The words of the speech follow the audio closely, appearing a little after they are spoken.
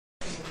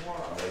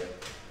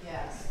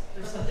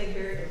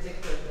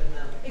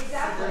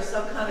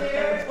some kind of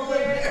chemical in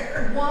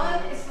there.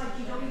 One, it's like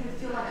you don't even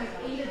feel like you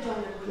ate a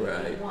donut when you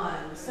Right. eat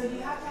one. So you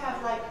have to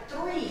have like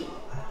 3.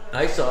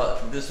 I saw,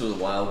 this was a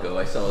while ago,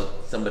 I saw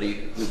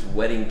somebody whose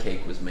wedding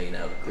cake was made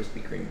out of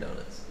Krispy Kreme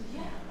donuts.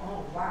 Yeah.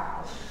 Oh,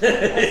 wow.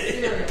 That's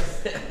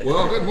serious.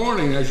 Well, good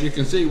morning. As you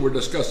can see, we're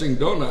discussing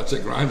donuts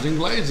at Grimes and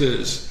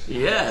Glazes.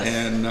 Yes.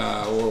 And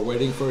we're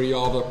waiting for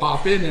y'all to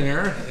pop in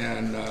there.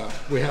 And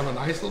we have a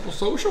nice little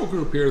social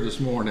group here this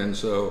morning.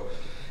 So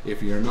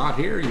if you're not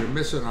here, you're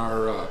missing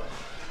our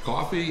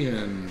coffee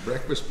and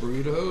breakfast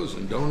burritos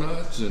and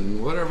donuts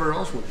and whatever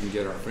else we can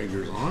get our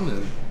fingers on.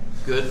 And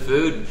Good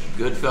food,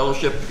 good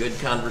fellowship, good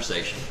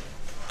conversation.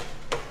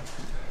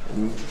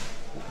 And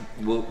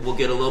we'll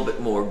get a little bit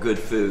more good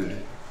food.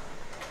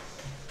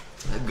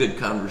 A good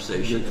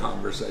conversation. good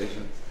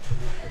conversation.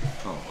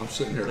 Oh, I'm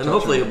sitting here And touching-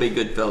 hopefully it'll be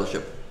good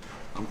fellowship.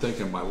 I'm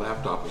thinking my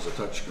laptop is a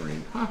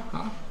touchscreen. Ha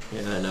ha.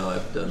 Yeah, I know,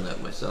 I've done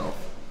that myself.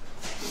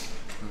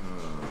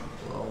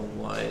 Well,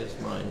 why is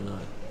mine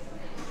not?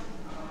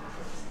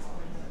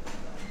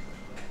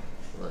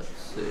 Let's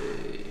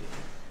see.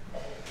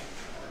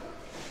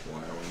 Why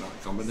are we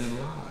not coming in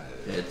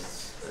live?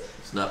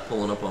 It's not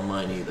pulling up on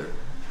mine either.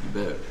 You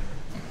bet.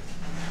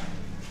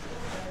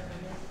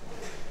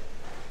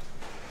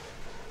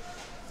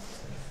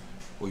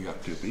 We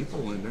got 2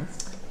 people in there.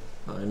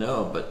 I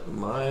know, but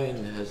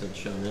mine hasn't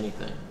shown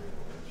anything.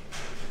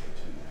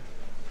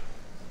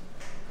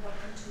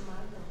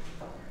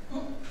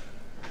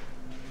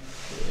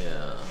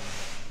 Yeah.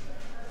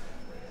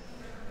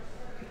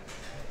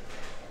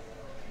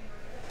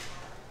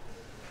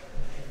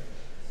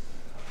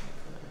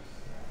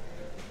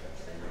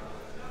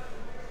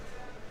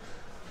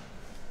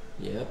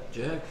 Yep,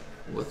 Jack.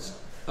 What's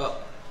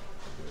up?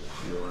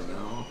 You are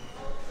now.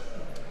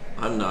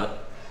 I'm not.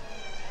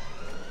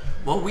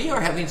 Well, we are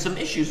having some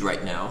issues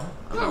right now.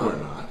 No, we're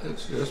not.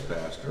 It's just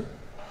Pastor.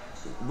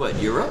 What,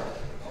 you're up?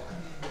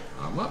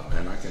 I'm up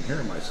and I can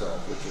hear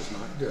myself, which is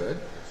not good.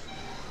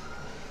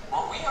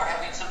 Well, we are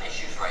having some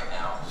issues right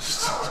now.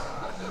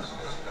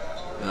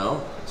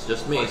 Well, it's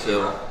just me,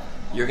 so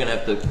you're going to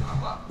have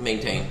to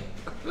maintain.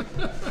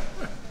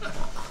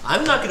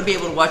 I'm not going to be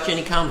able to watch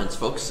any comments,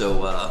 folks,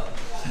 so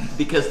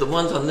because the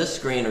ones on this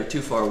screen are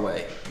too far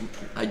away.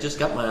 I just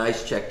got my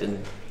eyes checked,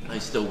 and I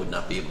still would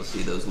not be able to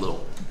see those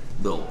little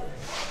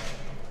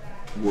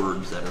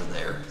words that are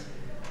there.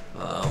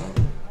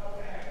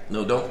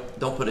 No,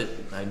 don't put it.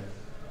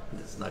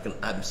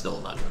 I'm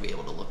still not going to be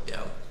able to look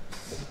down.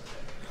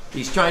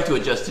 He's trying to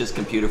adjust his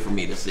computer for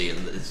me to see,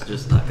 and it's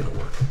just not going to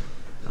work.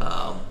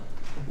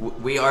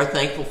 We are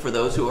thankful for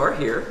those who are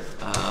here.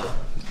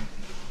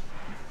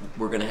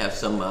 We're going to have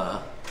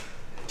some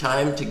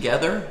time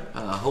together.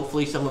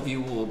 Hopefully some of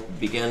you will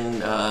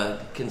begin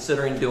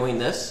considering doing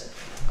this.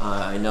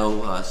 I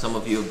know some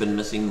of you have been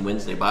missing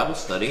Wednesday Bible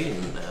study,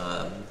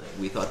 and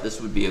we thought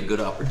this would be a good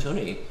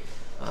opportunity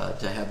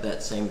to have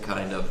that same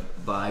kind of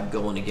vibe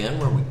going again,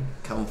 where we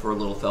come for a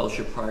little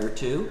fellowship prior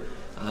to,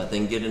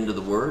 then get into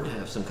the Word,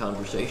 have some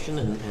conversation,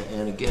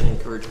 and again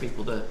encourage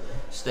people to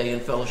stay in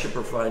fellowship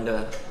or find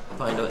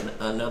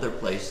another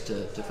place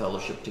to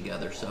fellowship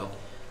together. So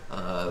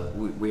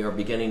we are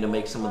beginning to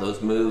make some of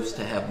those moves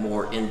to have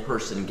more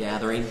in-person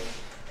gathering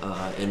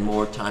and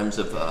more times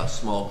of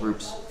small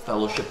groups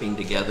fellowshipping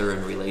together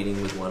and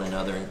relating with one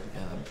another and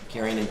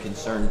caring and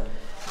concern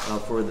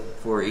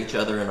for each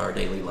other in our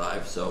daily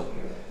lives. So,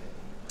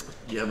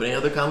 do you have any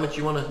other comments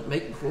you want to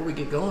make before we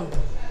get going?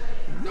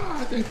 No,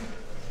 I think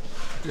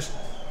just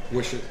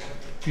wish a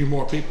few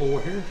more people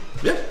were here.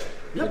 Yep.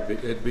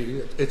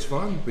 It's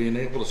fun being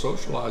able to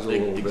socialize a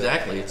little bit.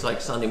 Exactly. It's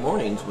like Sunday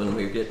mornings when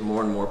we're getting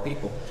more and more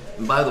people.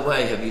 And by the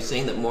way, have you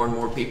seen that more and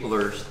more people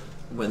are,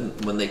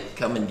 when they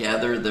come and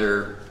gather,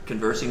 they're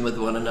conversing with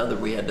one another?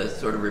 We had to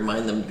sort of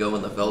remind them to go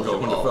in the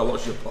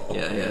fellowship hall.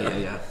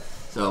 Yeah.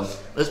 So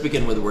let's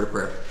begin with a word of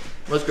prayer.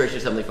 Most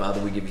gracious Heavenly Father,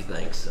 we give you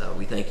thanks.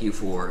 We thank you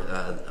for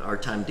our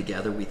time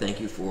together. We thank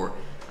you for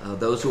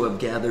those who have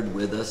gathered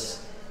with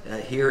us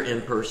here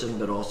in person,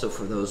 but also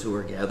for those who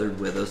are gathered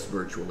with us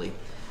virtually.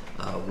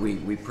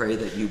 We pray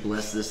that you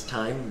bless this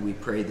time. We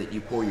pray that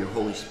you pour your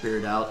Holy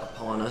Spirit out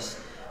upon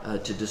us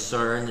to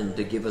discern and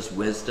to give us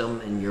wisdom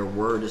in your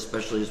word,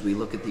 especially as we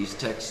look at these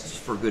texts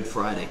for Good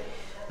Friday.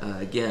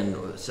 Again,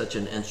 such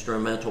an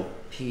instrumental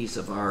piece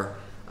of our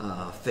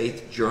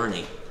faith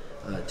journey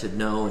to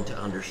know and to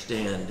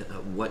understand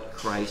what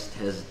Christ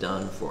has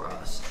done for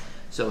us.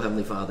 So,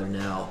 Heavenly Father,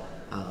 now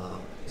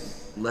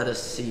let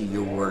us see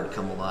your word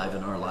come alive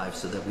in our lives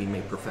so that we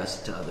may profess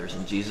it to others.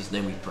 In Jesus'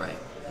 name we pray.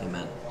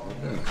 Amen.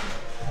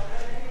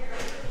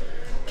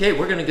 Okay,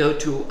 we're going to go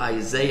to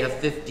Isaiah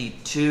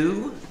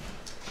 52.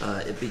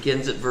 It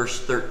begins at verse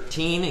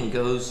 13 and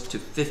goes to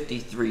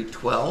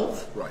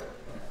 53:12. Right.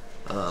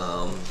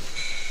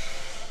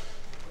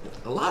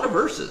 A lot of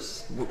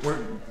verses. We're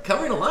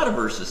covering a lot of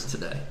verses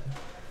today.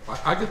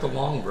 I get the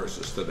long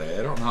verses today.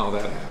 I don't know how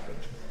that happened.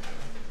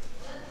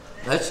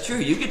 That's true.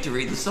 You get to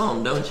read the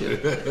psalm, don't you?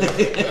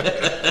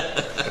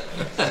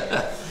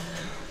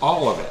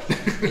 All of it.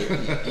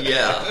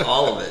 Yeah,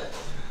 all of it.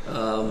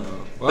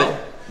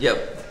 But,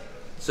 yep.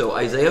 So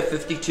Isaiah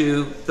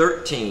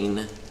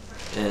 52:13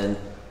 and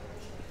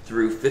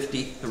through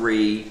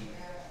 53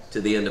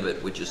 to the end of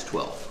it, which is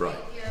 12. Right.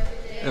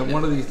 And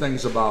one of the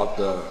things about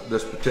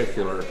this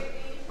particular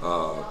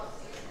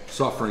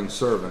suffering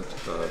servant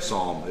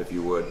psalm, if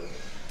you would,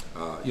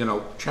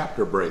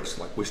 chapter breaks,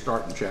 like we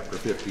start in chapter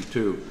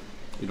 52,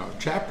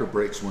 chapter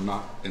breaks were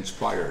not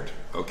inspired,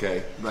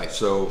 okay? Right.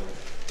 So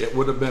it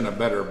would have been a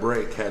better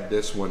break had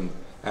this one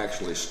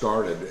actually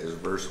started as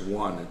verse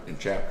 1 in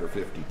chapter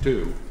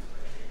 52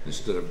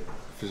 instead of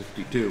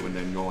 52 and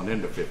then going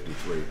into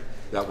 53.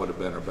 That would have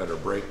been a better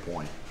break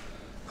point.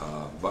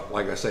 But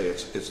like I say,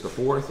 it's the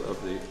fourth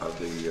of the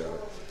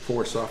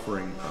four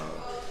suffering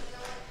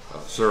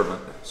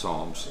servant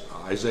psalms.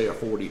 Isaiah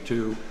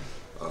 42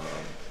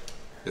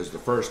 is the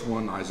first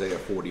one, Isaiah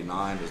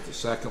 49 is the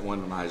second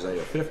one, and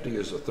Isaiah 50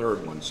 is the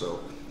third one. So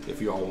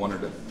if you all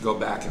wanted to go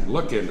back and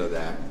look into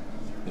that,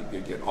 you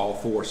could get all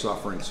four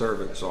suffering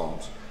servant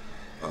psalms,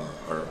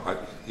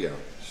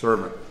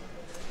 servant,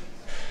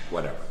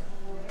 whatever.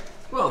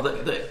 Well,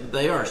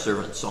 they are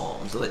servant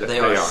psalms. They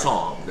are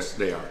songs.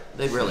 They are.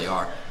 They really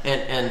are.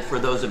 And for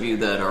those of you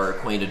that are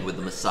acquainted with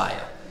the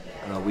Messiah,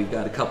 we've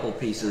got a couple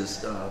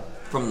pieces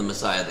from the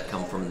Messiah that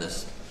come from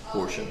this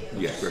portion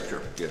of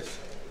Scripture. Yes.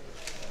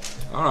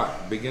 All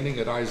right, beginning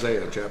at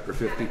Isaiah chapter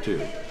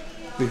 52.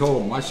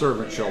 Behold, my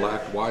servant shall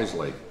act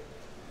wisely.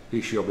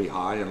 He shall be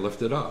high and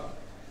lifted up,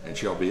 and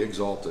shall be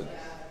exalted.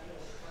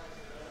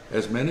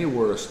 As many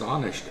were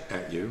astonished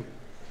at you,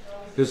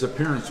 his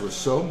appearance was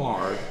so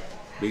marred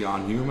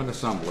beyond human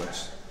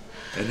semblance,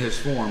 and his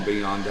form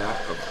beyond that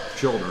of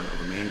children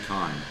of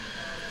mankind.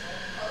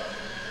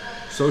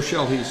 So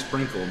shall he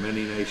sprinkle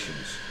many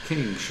nations.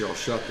 Kings shall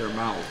shut their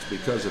mouths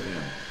because of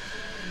him.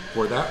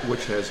 For that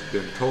which has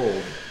been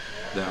told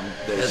them,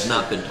 has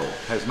not been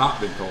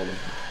told them,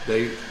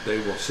 they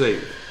will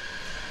see.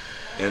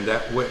 And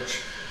that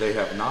which they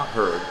have not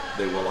heard,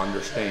 they will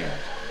understand.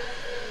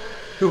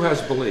 Who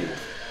has believed?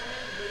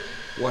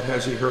 What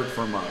has he heard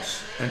from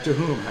us? And to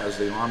whom has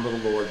the arm of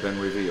the Lord been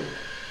revealed?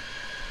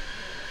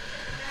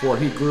 For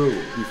he grew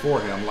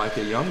before him like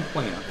a young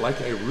plant,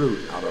 like a root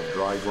out of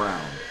dry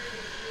ground.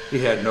 He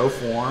had no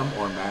form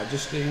or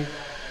majesty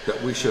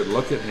that we should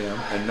look at him,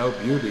 and no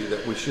beauty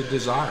that we should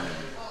desire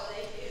him.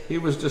 He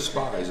was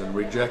despised and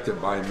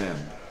rejected by men,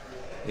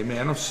 a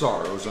man of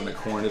sorrows and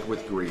acquainted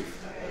with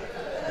grief.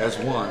 As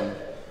one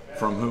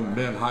from whom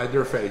men hide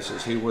their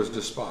faces, he was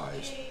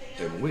despised,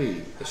 and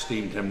we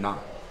esteemed him not.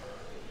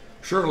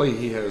 Surely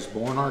he has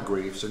borne our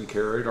griefs and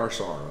carried our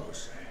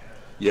sorrows.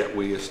 Yet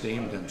we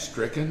esteemed him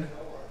stricken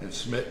and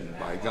smitten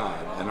by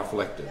God and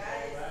afflicted.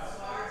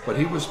 But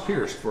he was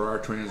pierced for our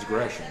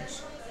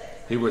transgressions.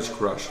 He was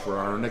crushed for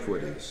our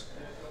iniquities.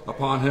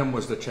 Upon him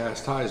was the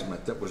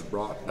chastisement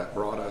that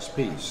brought us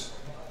peace.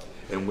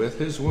 And with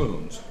his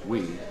wounds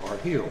we are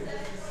healed.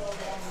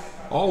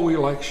 All we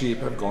like sheep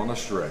have gone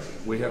astray.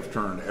 We have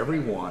turned every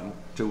one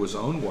to his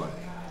own way.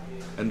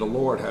 And the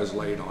Lord has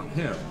laid on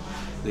him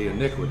the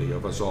iniquity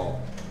of us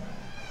all.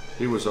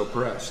 He was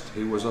oppressed,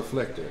 he was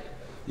afflicted,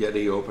 yet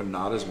he opened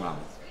not his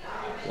mouth.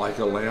 Like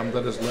a lamb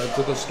that is led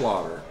to the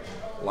slaughter,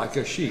 like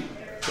a sheep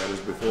that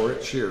is before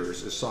its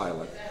shearers is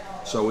silent,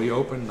 so he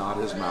opened not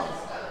his mouth.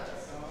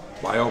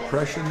 By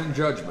oppression and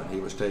judgment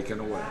he was taken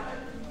away.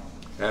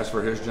 As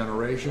for his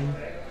generation,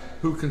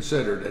 who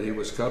considered that he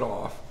was cut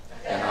off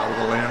and out of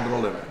the land of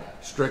the living,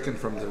 stricken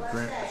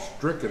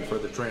for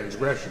the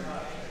transgression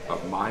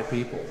of my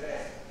people.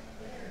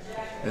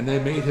 And they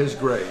made his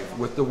grave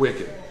with the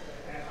wicked,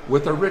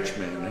 with a rich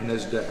man in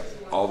his death,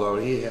 although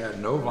he had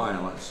no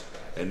violence,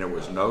 and there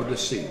was no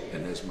deceit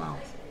in his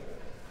mouth.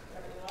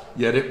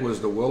 Yet it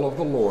was the will of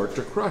the Lord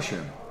to crush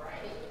him.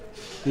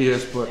 He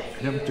has put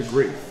him to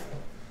grief.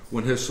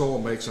 When his soul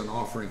makes an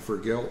offering for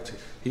guilt,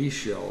 he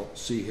shall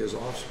see his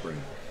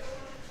offspring.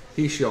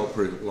 He shall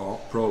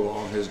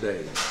prolong his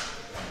days.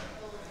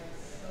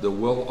 The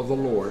will of the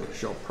Lord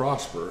shall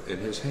prosper in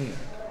his hand.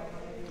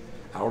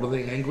 Out of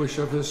the anguish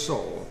of his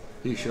soul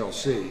he shall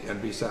see and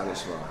be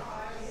satisfied.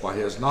 By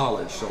his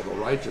knowledge shall the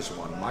righteous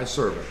one, my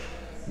servant,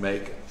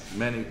 make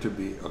many to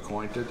be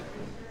accounted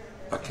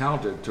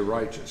to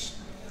righteous,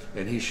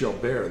 and he shall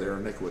bear their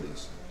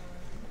iniquities.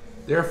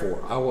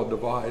 Therefore I will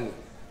divide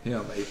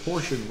him a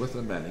portion with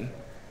the many,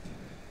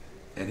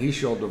 and he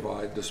shall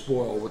divide the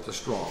spoil with the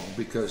strong,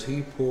 because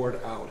he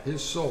poured out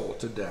his soul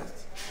to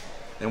death,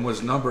 and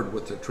was numbered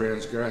with the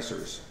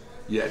transgressors.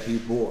 Yet he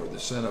bore the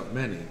sin of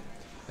many,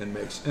 and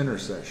makes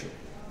intercession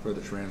for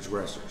the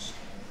transgressors.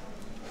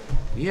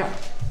 Yeah,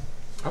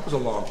 that was a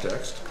long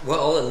text.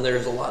 Well, and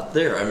there's a lot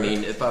there. I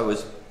mean, if I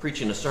was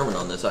preaching a sermon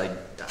on this,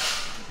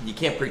 you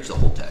can't preach the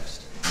whole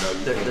text. No,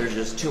 there's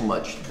just too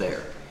much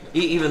there.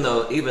 Even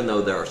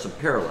though there are some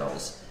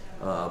parallels,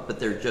 but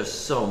there's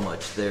just so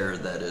much there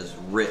that is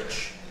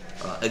rich.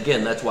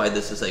 Again, that's why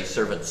this is a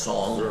servant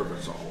song.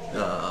 Servant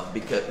song.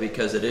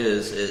 Because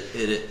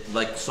it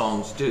like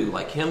songs do,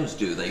 like hymns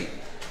do. They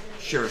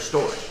share a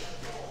story,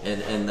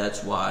 and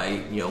that's why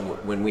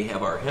when we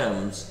have our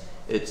hymns,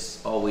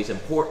 it's always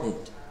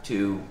important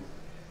to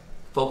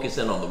focus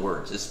in on the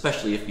words,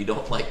 especially if you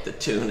don't like the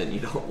tune and you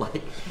don't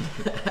like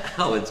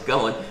how it's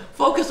going.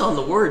 Focus on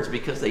the words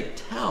because they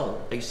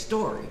tell a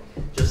story,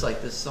 just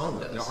like this song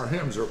does. Now, our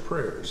hymns are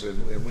prayers,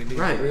 and we need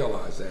to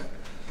realize that.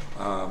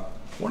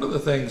 One of the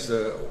things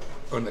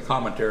in the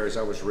commentaries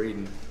I was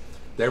reading,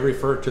 they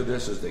refer to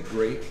this as the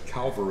Great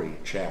Calvary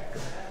chapter.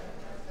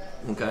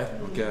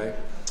 Okay.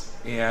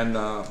 And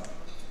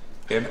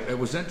it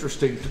was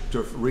interesting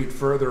to read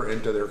further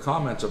into their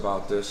comments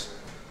about this.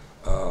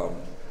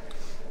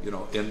 You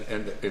know,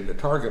 in the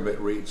Targum it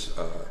reads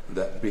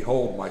that,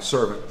 "Behold my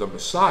servant the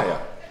Messiah,"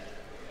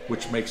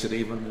 which makes it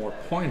even more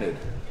pointed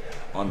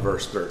on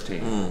verse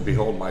 13.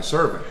 Behold my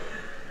servant.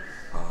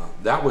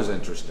 That was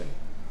interesting.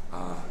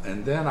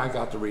 And then I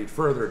got to read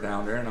further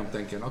down there, and I'm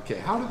thinking, okay,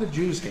 how do the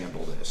Jews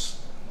handle this?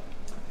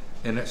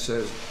 And it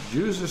says,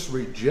 Jews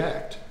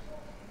reject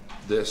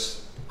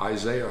this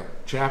Isaiah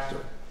chapter.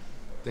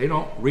 They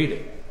don't read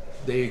it.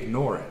 They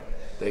ignore it.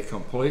 They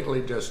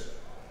completely just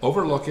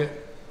overlook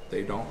it.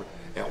 They don't.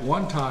 At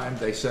one time,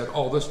 they said,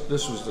 oh,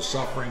 this was the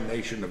suffering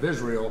nation of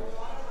Israel,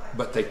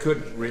 but they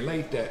couldn't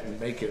relate that and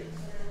make it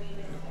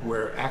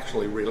where it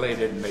actually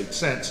related and made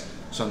sense.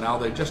 So now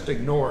they just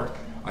ignore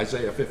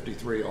Isaiah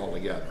 53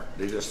 altogether.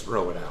 They just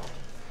throw it out.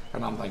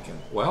 And I'm thinking,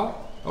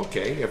 well,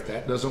 okay, if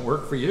that doesn't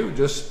work for you,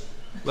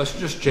 let's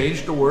just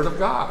change the word of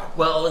God.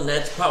 Well, and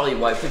that's probably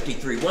why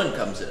 53:1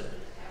 comes in.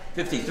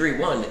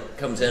 53:1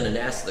 comes in and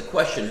asks the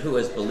question, who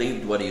has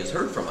believed what he has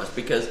heard from us?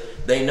 Because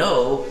they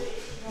know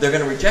they're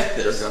going to reject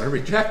this. They're going to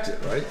reject it,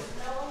 right?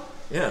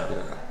 Yeah.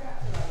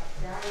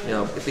 You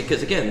know,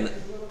 because again,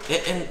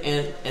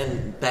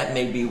 and that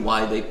may be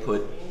why they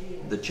put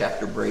the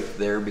chapter break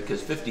there,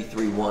 because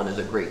 53:1 is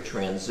a great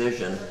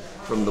transition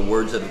from the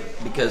words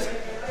because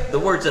the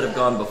words that have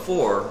gone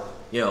before,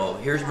 you know,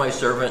 here's my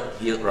servant,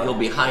 he'll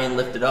be high and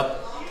lifted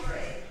up.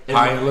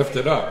 High and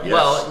lifted up, yes.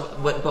 Well,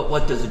 but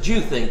what does a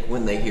Jew think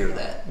when they hear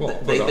that? Well,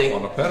 they think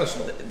on a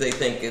pedestal. They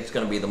think it's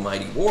going to be the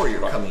mighty warrior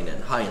coming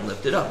in, high and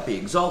lifted up, be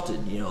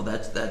exalted. You know,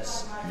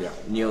 that's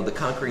you know, the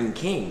conquering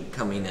king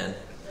coming in.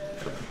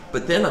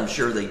 But then I'm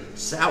sure they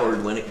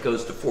soured when it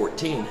goes to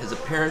 14. His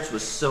appearance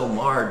was so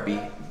marred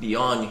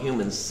beyond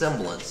human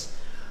semblance.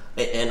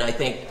 And I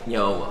think, you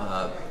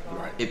know,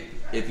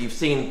 if you've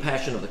seen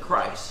Passion of the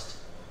Christ,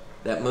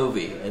 that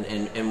movie,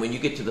 and when you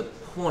get to the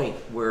point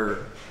where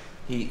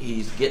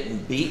he's getting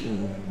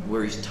beaten,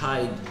 where he's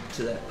tied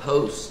to that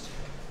post,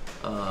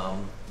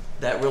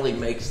 that really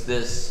makes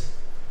this,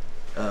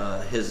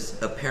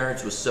 his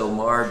appearance was so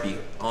marred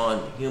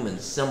beyond human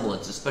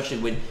semblance,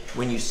 especially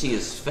when you see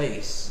his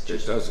face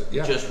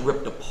just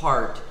ripped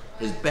apart,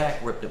 his back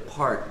ripped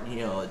apart,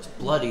 you know, it's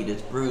bloodied,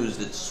 it's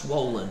bruised, it's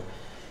swollen,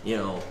 you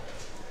know,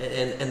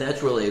 and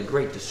that's really a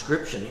great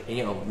description.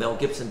 You know, Mel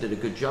Gibson did a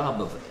good job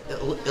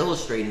of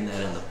illustrating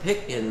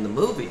that in the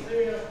movie.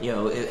 You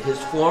know, his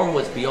form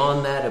was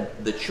beyond that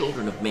of the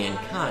children of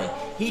mankind.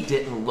 He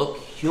didn't look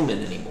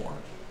human anymore.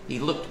 He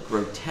looked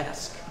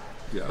grotesque.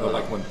 Yeah,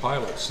 like when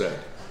Pilate said,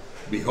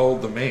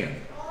 "Behold the man."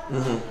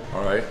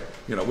 All right,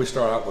 you know, we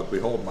start out with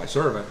 "Behold my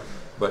servant,"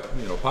 but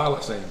you know,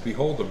 Pilate saying,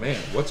 "Behold the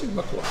man." What's he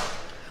look like?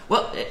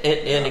 Well,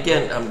 and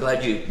again, I'm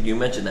glad you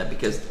mentioned that,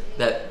 because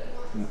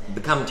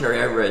the commentary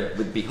I read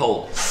would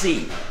behold,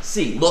 see,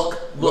 look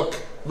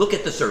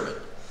at the servant,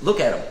 look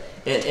at him,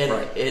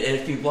 and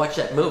if you watch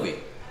that movie,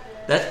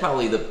 that's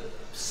probably the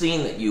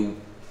scene that you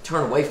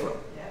turn away from,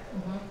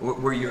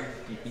 where you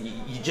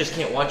just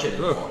can't watch it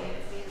anymore.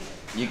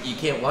 You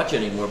can't watch it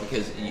anymore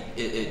because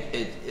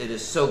it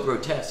is so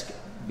grotesque,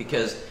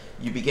 because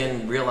you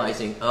begin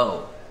realizing,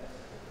 oh,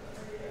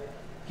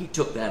 he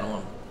took that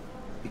on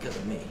because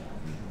of me.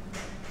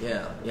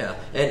 Yeah,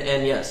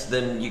 and yes,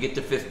 then you get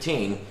to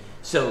 15.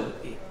 So,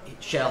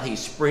 shall he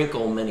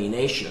sprinkle many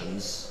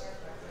nations?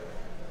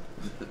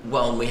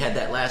 Well, and we had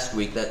that last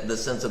week, that the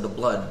sense of the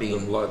blood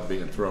being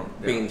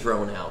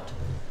thrown out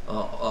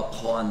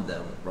upon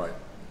them. Right.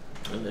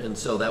 And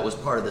so that was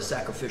part of the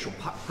sacrificial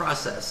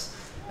process,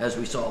 as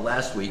we saw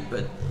last week.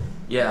 But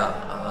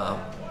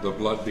the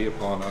blood be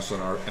upon us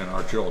and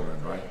our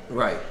children.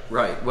 Right.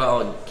 Right.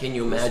 Well, can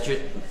you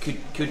imagine?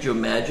 Could you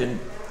imagine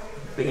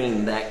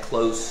being that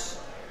close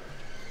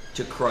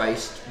to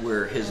Christ,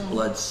 where his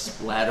blood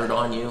splattered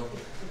on you?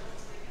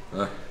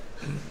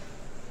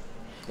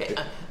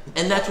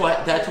 And that's why.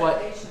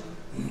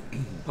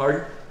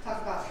 Pardon?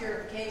 Talk about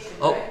purification.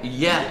 Oh, right?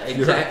 yeah,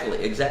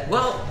 exactly.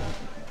 Well,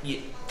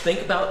 you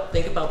think about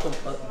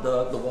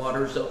the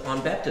waters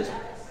on baptism.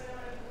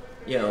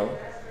 You know,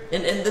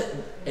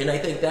 and I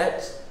think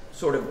that's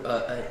sort of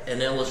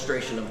an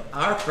illustration of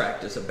our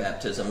practice of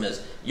baptism.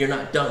 Is you're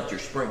not dunked, you're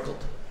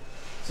sprinkled.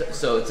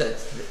 So it's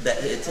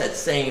that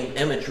same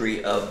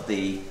imagery of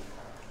the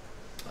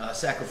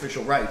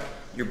sacrificial rite.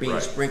 You're being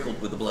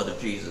sprinkled with the blood of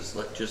Jesus,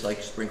 just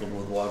like sprinkled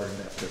with water in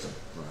baptism.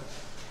 Right.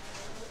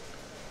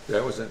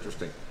 That was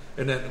interesting.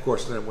 And then, of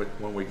course,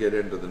 when we get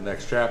into the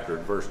next chapter,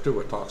 in verse 2,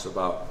 it talks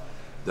about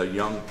the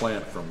young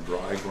plant from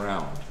dry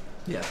ground.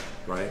 Yeah.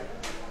 Right?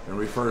 And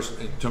refers,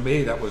 to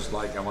me, that was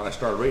like, and when I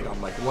started reading,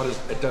 I'm like,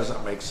 it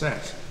doesn't make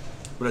sense.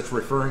 But it's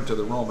referring to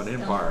the Roman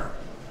Empire.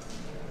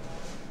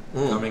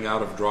 coming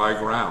out of dry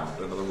ground.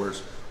 In other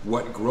words,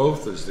 what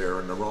growth is there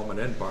in the Roman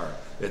Empire?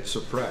 It's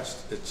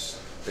suppressed.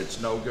 It's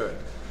no good.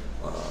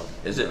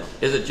 Is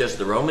it just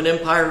the Roman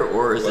Empire,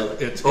 or is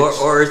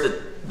or is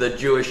it the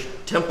Jewish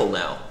temple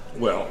now?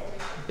 Well,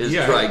 is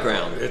dry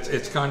ground.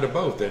 It's kind of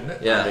both, isn't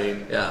it? Yeah. I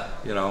mean,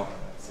 you know.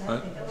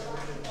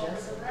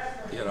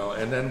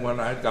 And then when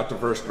I got to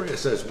verse 3, it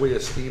says, "We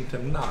esteemed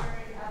him not."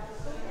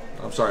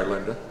 I'm sorry,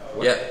 Linda.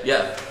 What?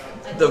 Yeah.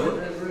 The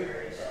root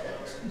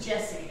of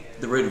Jesse.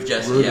 The root of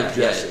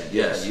Jesse.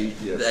 Yes.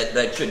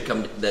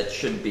 That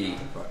should be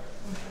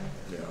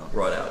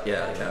brought out.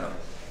 Yeah.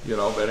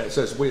 But it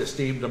says, "We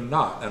esteemed him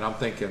not," and I'm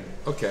thinking,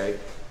 okay,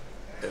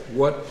 at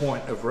what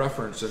point of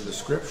reference in the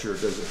scripture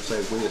does it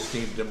say we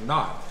esteemed him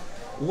not?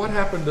 What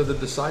happened to the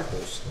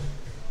disciples?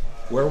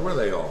 Where were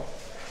they all?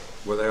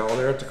 Were they all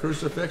there at the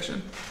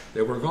crucifixion?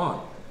 They were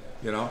gone.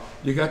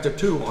 You got the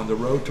 2 on the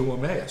road to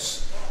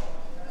Emmaus.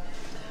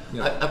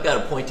 I've got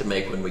a point to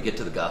make when we get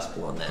to the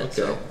gospel on that. Okay.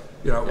 So,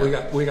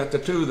 we got the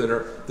 2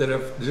 that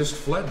have just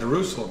fled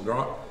Jerusalem.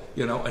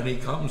 And he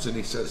comes and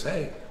he says,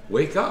 "Hey,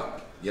 wake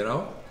up.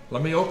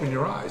 Let me open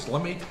your eyes.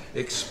 Let me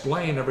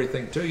explain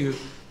everything to you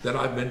that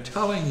I've been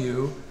telling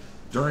you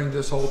during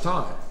this whole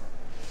time."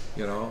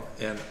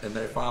 And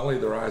they finally,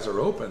 their eyes are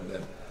opened.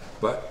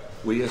 But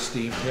we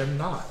esteemed him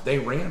not. They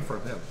ran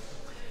from him.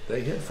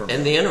 They hid from him.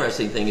 And the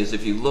interesting thing is,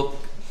 if you look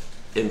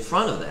in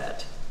front of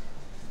that,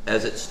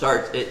 as it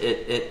starts,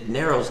 it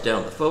narrows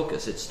down the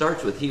focus. It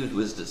starts with he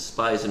was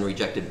despised and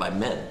rejected by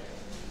men,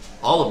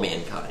 all of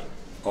mankind.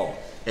 Oh.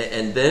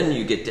 And then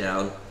you get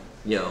down,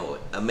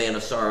 a man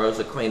of sorrows,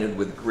 acquainted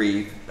with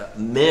grief.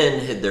 Men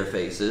hid their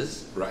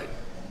faces. Right.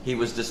 He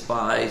was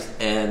despised,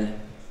 and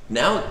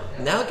now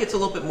it gets a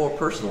little bit more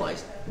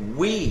personalized.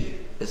 We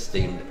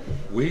esteemed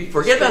him.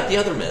 Forget about the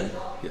other men.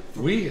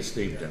 We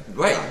esteemed him.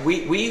 Right.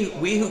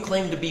 We who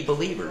claim to be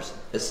believers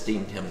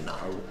esteemed him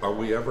not. Are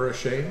we ever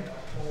ashamed?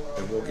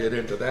 And we'll get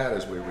into that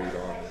as we read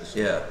on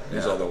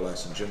these other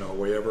lessons. Do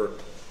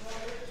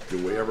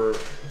we ever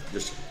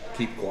just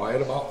keep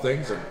quiet about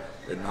things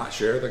and not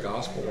share the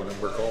gospel when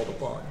we're called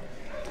upon?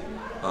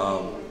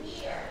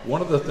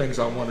 One of the things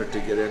I wanted to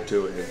get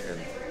into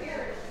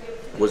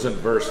was in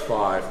verse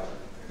 5.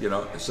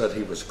 It said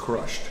he was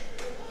crushed.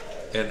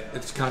 And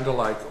it's kind of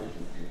like,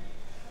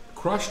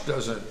 crushed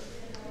doesn't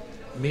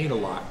mean a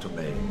lot to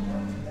me.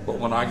 But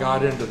when I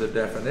got into the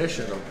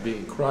definition of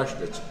being crushed,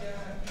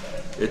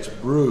 it's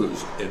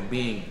bruised and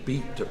being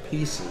beat to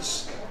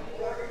pieces,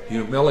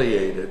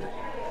 humiliated,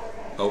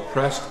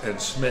 oppressed, and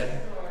smitten.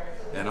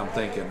 And I'm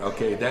thinking,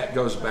 okay, that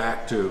goes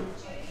back to,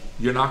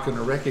 you're not going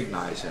to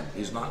recognize him.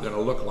 He's not going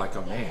to look like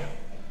a man.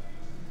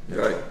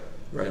 Right.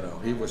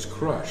 He was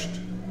crushed.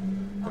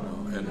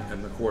 And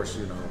of course,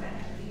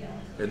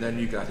 and then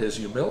you got his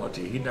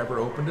humility. He never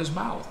opened his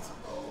mouth.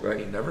 Right.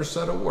 He never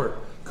said a word.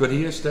 Could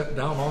he have stepped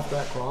down off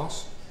that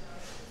cross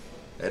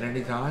at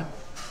any time?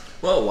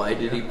 Well, why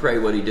did he pray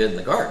what he did in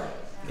the garden?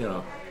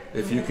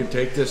 If you can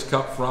take this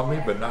cup from me,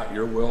 but not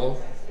your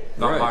will,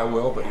 not my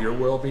will, but your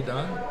will be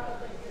done.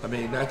 I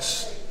mean,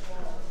 that's,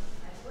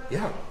 he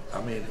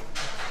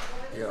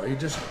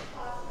just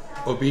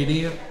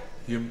obedient,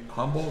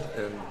 humbled,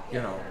 and,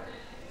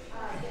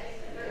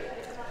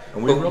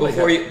 And we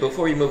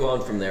before you move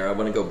on from there, I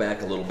want to go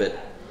back a little bit,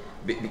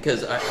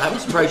 because I'm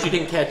surprised you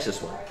didn't catch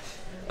this one.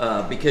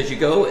 Because you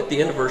go at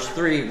the end of verse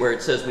 3 where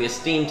it says, "We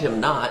esteemed him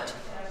not,"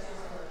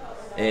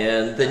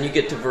 and then you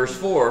get to verse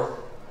 4,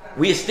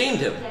 "We esteemed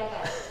him."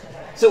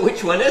 So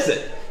which one is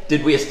it?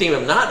 Did we esteem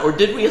him not, or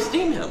did we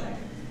esteem him?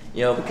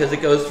 Because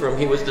it goes from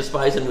he was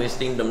despised and we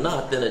esteemed him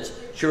not, then it's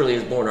surely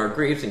has borne our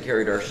griefs and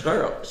carried our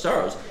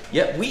sorrows.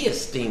 Yet we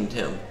esteemed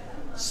him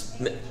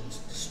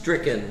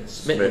stricken,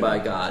 smitten by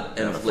God,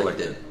 and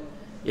afflicted.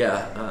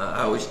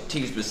 I always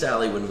teased with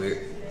Sally when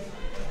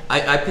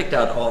I picked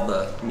out all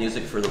the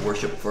music for the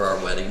worship for our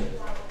wedding.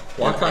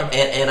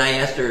 And I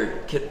asked her,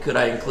 could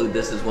I include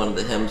this as one of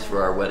the hymns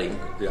for our wedding?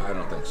 Yeah, I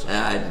don't think so.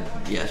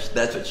 Yes,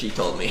 that's what she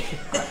told me.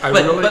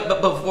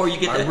 But before you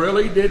get I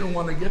really didn't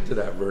want to get to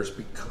that verse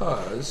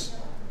because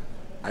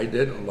I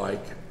didn't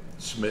like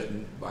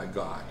smitten by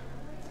God.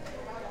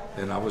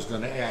 And I was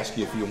going to ask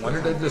you if you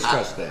wanted to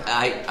discuss that.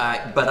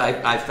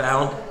 I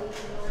found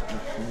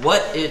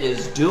what it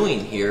is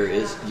doing here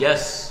is,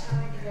 yes,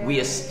 we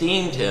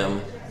esteemed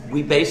him.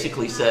 We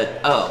basically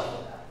said, oh,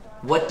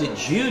 what did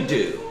you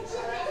do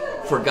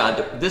for God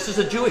to... This is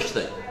a Jewish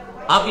thing.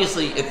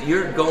 Obviously, if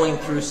you're going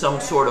through some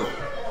sort of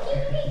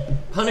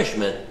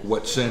punishment,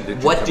 what sin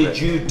did you what commit?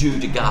 Did you do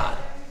to God?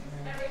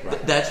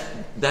 Right.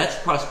 That's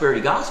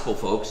prosperity gospel,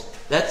 folks.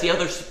 That's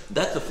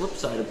the flip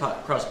side of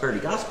prosperity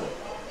gospel.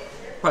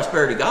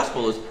 Prosperity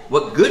gospel is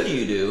what good do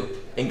you do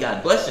and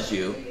God blesses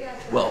you.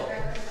 Well,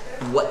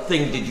 what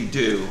thing did you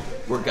do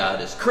where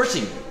God is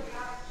cursing you?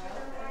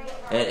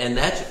 And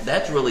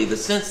that's really the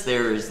sense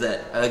there, is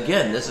that,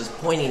 again, this is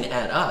pointing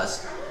at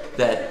us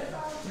that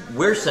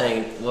we're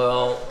saying,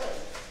 well,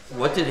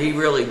 what did he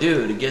really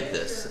do to get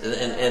this?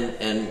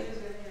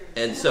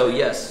 And so,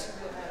 yes.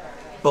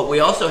 But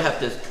we also have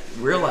to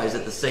realize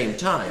at the same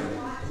time,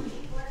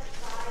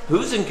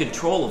 who's in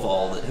control of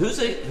all that?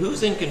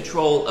 Who's in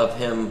control of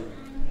him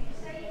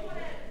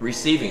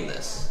receiving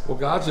this? Well,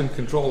 God's in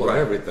control of Right.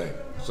 everything.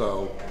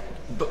 So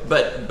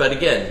But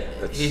again,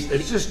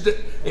 it's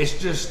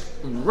just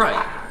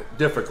right.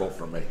 difficult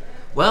for me.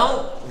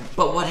 Well,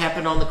 but what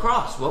happened on the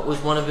cross? What was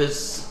one of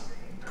his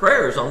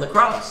prayers on the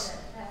cross?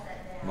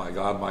 My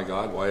God,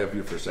 why have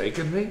you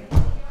forsaken me?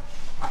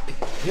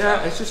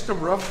 Yeah, it's just a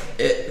rough.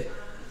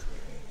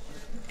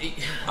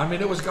 I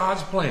mean, it was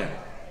God's plan.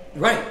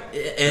 Right,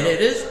 and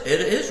it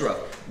is rough.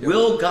 Yep.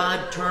 Will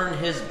God turn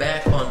his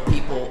back on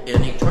people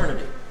in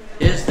eternity?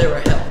 Is there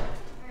a hell?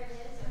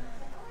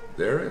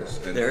 There is.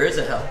 And, There is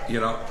a hell.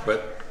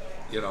 But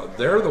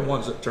they're the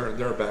ones that turn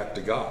their back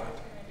to God.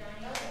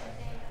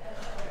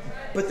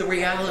 But the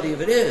reality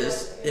of it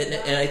is,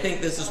 and I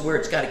think this is where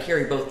it's got to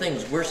carry both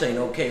things. We're saying,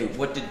 okay,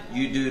 what did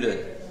you do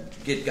to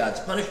get God's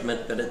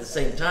punishment? But at the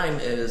same time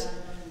is,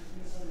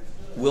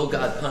 will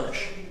God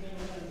punish?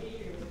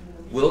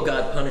 Will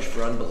God punish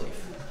for unbelief?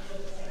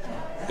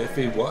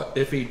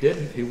 If he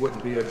didn't, he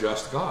wouldn't be a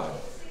just God.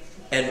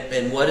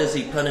 And what is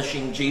he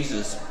punishing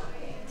Jesus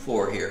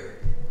for here?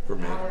 For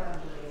me.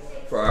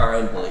 For our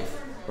unbelief.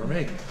 For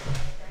me.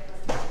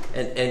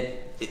 And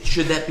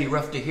should that be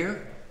rough to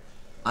hear?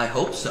 I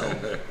hope so.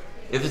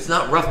 If it's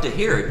not rough to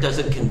hear, it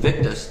doesn't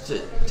convict us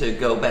to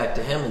go back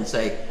to him and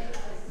say,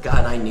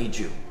 God, I need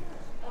you.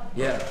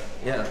 Yeah.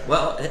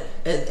 Well,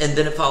 and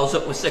then it follows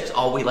up with 6.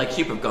 All we like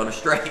sheep have gone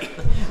astray.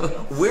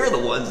 We're the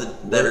ones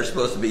that are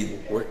supposed to be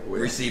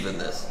receiving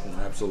this.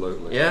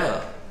 Absolutely.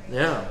 Yeah.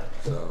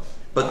 So,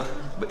 But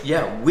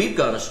yeah, we've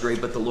gone astray,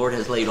 but the Lord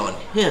has laid on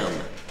him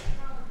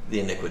the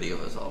iniquity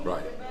of us all.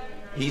 right.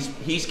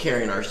 He's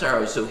carrying our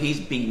sorrows, so he's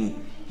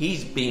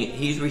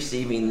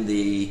receiving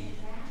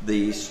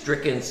the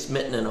stricken,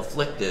 smitten, and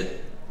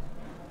afflicted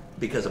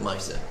because of my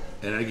sin.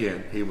 And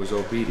again, he was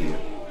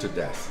obedient to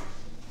death.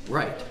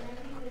 Right.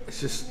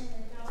 It's just,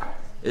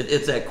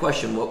 It's that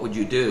question: what would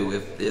you do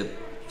if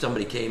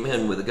somebody came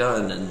in with a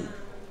gun and,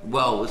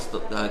 well, it's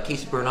the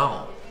Casey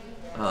Bernal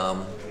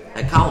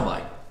at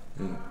Columbine.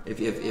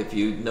 If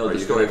you know the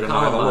story of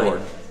Columbine,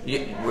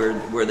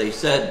 where they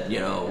said,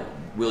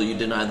 will you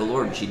deny the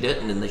Lord? And she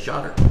didn't, and they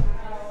shot her.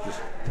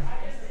 just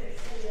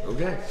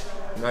okay.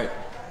 Right.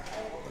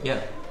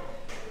 Yeah.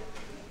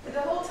 But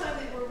the whole time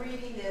that we're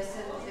reading this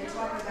and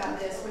talking about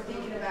this, we're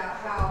thinking about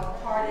how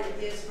hard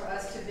it is for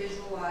us to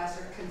visualize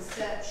or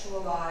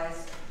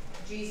conceptualize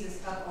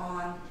Jesus up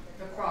on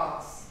the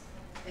cross,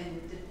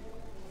 and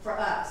for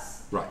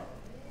us. Right.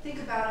 Think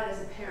about it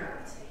as a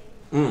parent.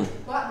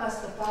 What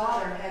must the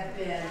father have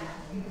been?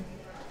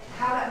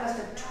 How that must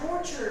have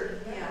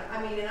tortured him.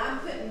 I mean, and I'm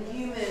putting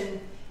human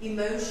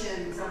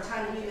emotions, I'm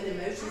tying human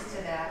emotions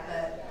to that,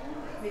 but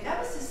I mean, that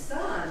was his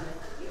son.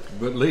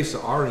 But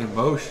Lisa, our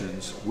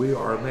emotions, we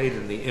are made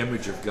in the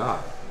image of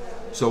God.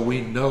 So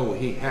we know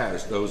he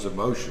has those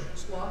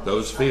emotions,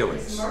 those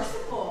feelings. He's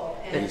merciful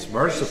and He's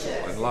merciful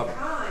gracious and loving.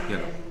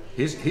 kind.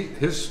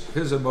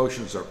 His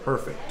emotions are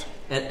perfect.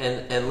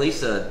 And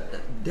Lisa,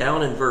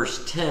 down in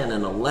verse 10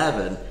 and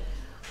 11,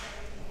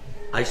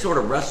 I sort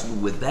of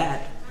wrestled with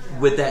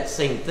that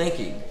same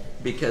thinking,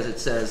 because it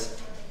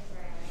says,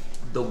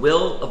 the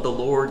will of the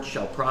Lord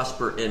shall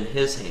prosper in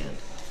his hand.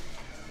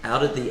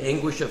 Out of the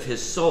anguish of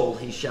his soul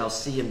he shall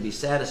see and be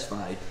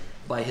satisfied.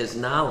 By his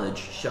knowledge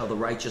shall the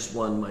righteous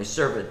one, my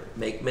servant,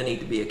 make many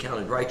to be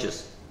accounted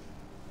righteous.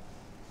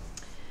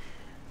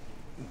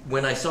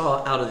 When I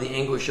saw out of the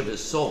anguish of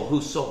his soul,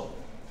 whose soul?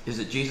 Is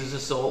it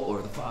Jesus' soul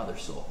or the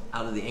Father's soul?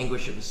 Out of the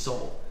anguish of his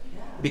soul.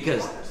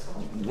 Because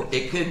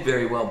it could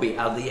very well be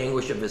out of the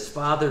anguish of his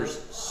Father's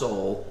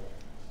soul,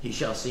 he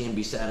shall see and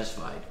be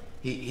satisfied.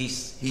 He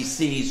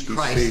sees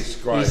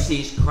Christ. He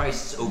sees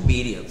Christ's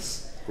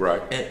obedience.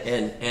 Right.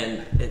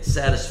 And it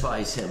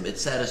satisfies him. It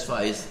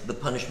satisfies the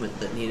punishment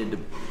that needed to.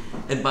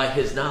 And by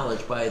his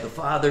knowledge, by the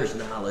Father's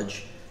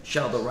knowledge,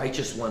 shall the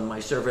righteous one, my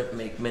servant,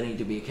 make many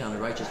to be accounted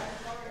righteous.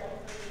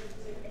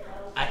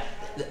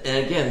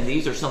 And again,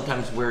 these are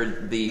sometimes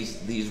where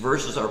these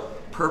verses are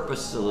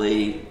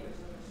purposely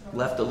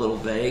left a little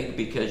vague,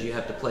 because you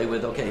have to play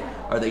with, okay,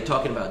 are they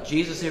talking about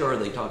Jesus here, or are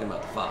they talking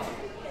about the Father?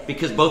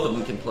 Because both of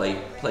them can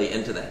play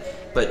into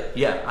that. But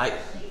yeah,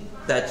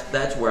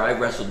 that's where I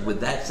wrestled with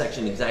that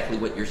section. Exactly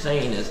what you're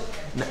saying is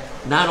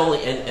not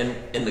only, and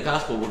in the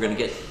gospel we're going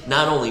to get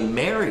not only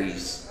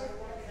Mary's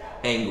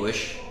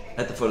anguish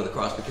at the foot of the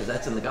cross, because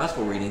that's in the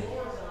gospel reading,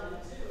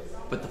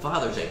 but the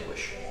Father's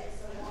anguish.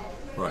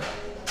 Right.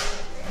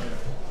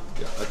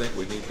 Yeah, I think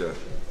we need to.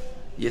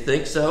 You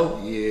think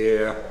so?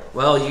 Yeah.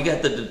 Well, you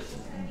got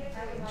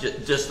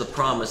just the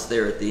promise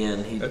there at the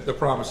end. The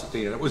promise at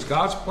the end. It was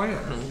God's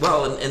plan.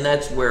 Well, and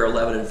that's where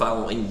 11 and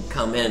following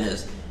come in,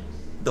 is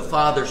the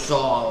Father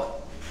saw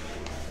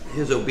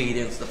his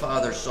obedience. The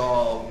Father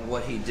saw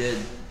what he did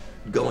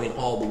going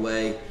all the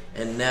way.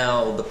 And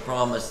now the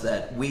promise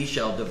that we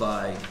shall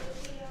divide,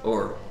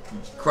 or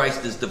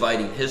Christ is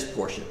dividing his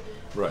portion.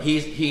 Right.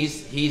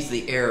 He's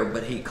the heir,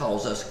 but he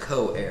calls us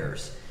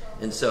co-heirs.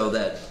 And so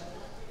that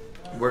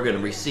we're going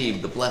to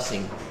receive the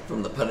blessing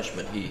from the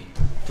punishment he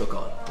took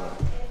on. Right.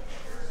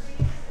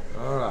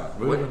 All right,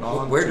 moving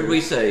on. Where did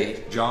we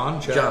say?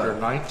 John chapter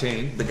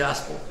 19. The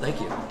gospel. Thank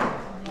you.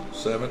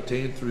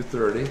 17 through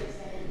 30.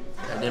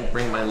 I didn't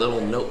bring my little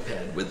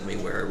notepad with me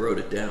where I wrote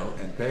it down.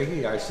 And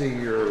Peggy, I see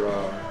you're,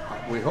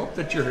 we hope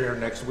that you're here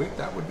next week.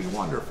 That would be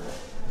wonderful.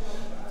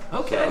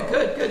 Okay,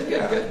 so,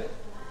 good.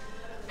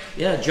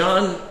 Yeah,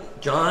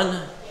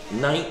 John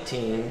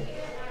 19,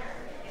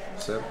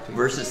 17.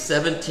 verses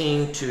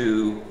 17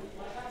 to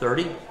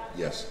 30.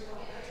 Yes.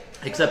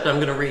 Except I'm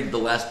going to read the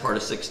last part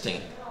of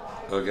 16,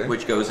 okay,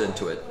 which goes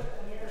into it.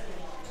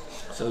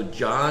 So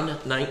John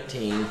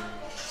 19,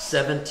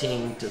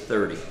 17 to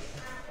 30.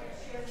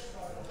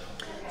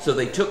 So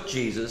they took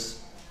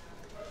Jesus,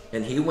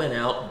 and he went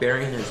out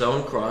bearing his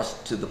own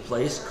cross to the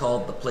place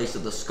called the place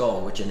of the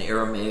skull, which in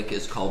Aramaic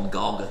is called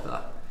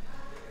Golgotha.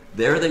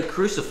 There they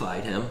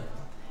crucified him,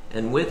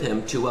 and with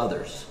him 2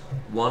 others,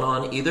 one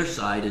on either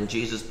side and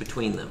Jesus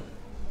between them.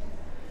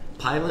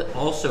 Pilate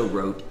also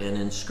wrote an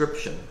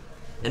inscription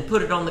and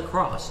put it on the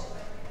cross.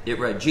 It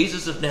read,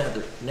 Jesus of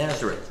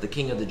Nazareth, the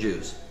King of the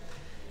Jews.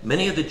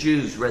 Many of the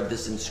Jews read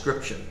this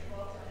inscription,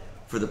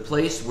 for the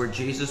place where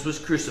Jesus was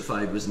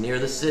crucified was near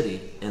the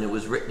city, and it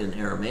was written in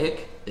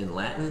Aramaic, in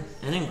Latin,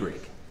 and in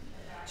Greek.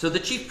 So the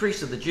chief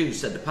priests of the Jews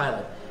said to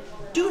Pilate,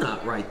 do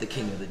not write the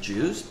King of the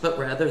Jews, but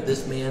rather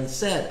this man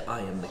said,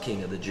 I am the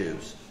King of the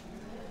Jews.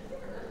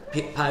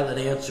 Pilate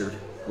answered,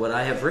 what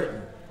I have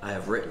written, I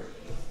have written.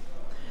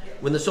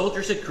 When the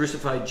soldiers had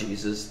crucified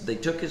Jesus, they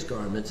took his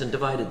garments and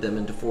divided them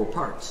into 4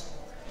 parts,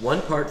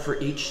 1 part for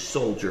each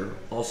soldier,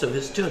 also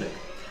his tunic.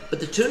 But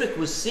the tunic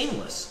was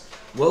seamless,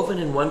 woven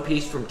in one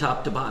piece from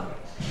top to bottom.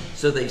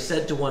 So they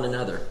said to one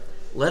another,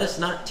 let us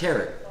not tear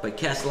it, but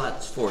cast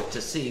lots for it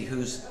to see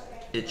whose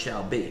it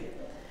shall be.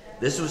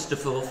 This was to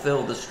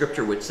fulfill the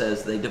scripture which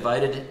says, they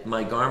divided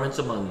my garments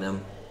among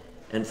them,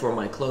 and for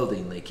my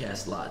clothing they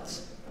cast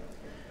lots.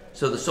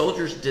 So the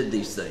soldiers did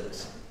these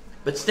things.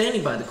 But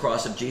standing by the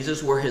cross of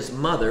Jesus were his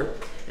mother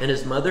and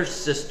his mother's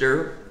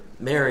sister,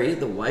 Mary,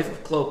 the wife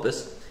of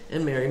Clopas,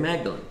 and Mary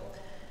Magdalene.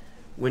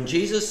 When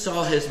Jesus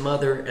saw his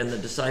mother and the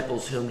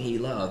disciples whom he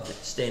loved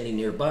standing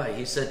nearby,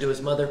 he said to his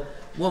mother,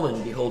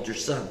 woman, behold your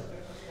son.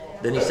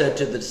 Then he said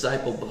to the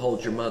disciple,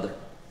 behold your mother.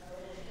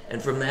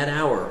 And from that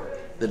hour,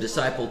 the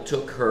disciple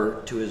took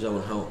her to his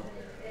own home.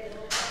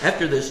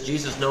 After this,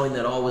 Jesus, knowing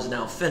that all was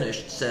now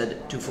finished,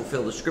 said, to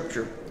fulfill the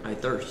scripture, I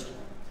thirst.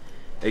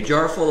 A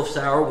jar full of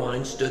sour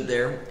wine stood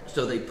there,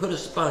 so they put a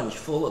sponge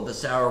full of the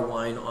sour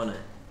wine on a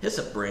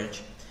hyssop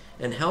branch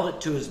and held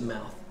it to his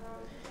mouth.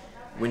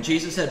 When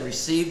Jesus had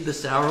received the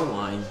sour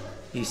wine,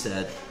 he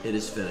said, it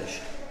is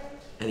finished.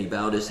 And he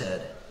bowed his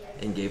head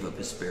and gave up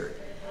his spirit.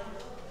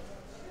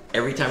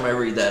 Every time I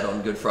read that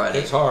on Good Friday,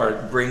 it's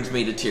hard. It brings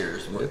me to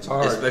tears. It's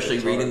hard. Especially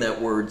it's reading hard.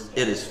 That word,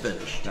 it is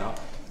finished. Now,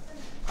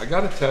 I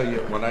got to tell you,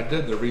 when I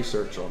did the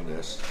research on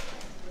this,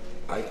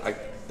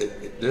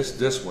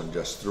 this one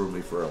just threw me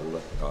for a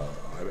loop.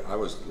 I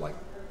was like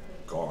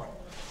gone.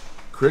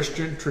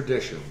 Christian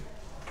tradition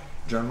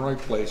generally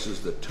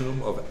places the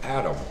tomb of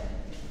Adam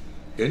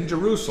in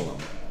Jerusalem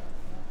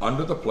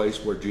under the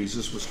place where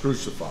Jesus was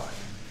crucified.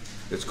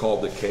 It's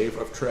called the Cave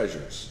of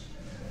Treasures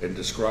and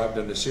described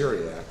in the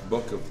Syriac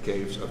Book of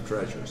Caves of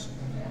Treasures.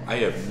 I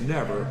have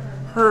never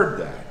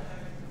heard that.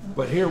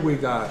 But here we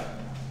got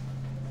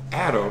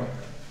Adam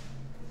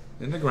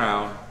in the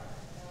ground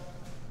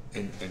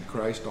and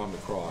Christ on the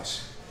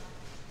cross.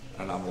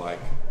 And I'm like,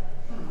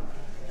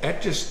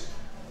 that just...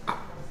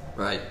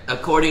 Right,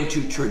 according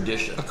to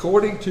tradition.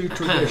 According to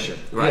tradition,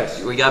 right.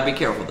 Yes. We got to be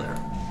careful there.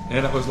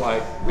 And it was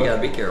like... We got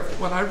to be careful.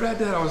 When I read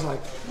that, I was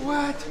like,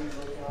 what?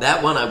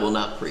 That one I will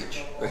not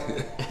preach.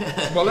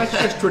 Well, that's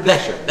just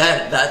tradition.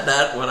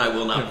 that one I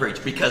will not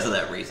preach because of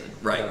that reason.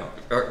 Right. Yeah.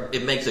 Or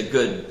it makes a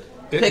good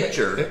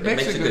picture. It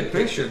makes a good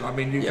picture. I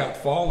mean, you got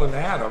fallen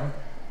Adam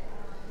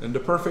and the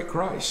perfect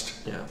Christ.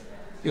 Yeah.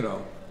 You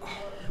know.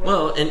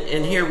 Well,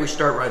 and here we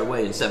start right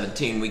away in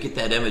 17. We get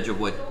that image of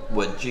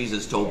what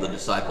Jesus told the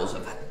disciples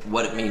of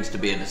what it means to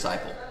be a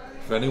disciple.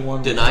 If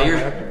anyone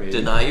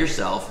deny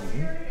yourself,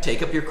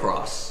 take up your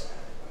cross,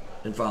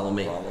 and follow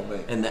me. Follow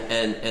me.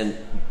 And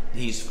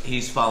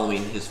he's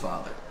following his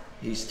Father.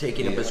 He's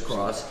taking up his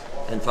cross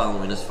and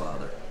following his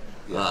Father.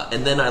 Yeah.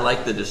 And then I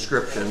like the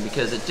description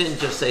because it didn't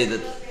just say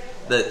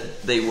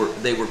that they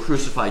were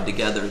crucified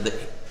together. That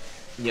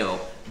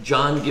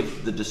John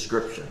gives the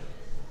description.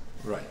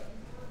 Right.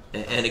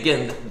 And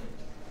again,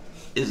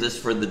 is this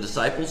for the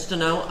disciples to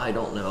know? I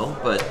don't know,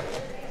 but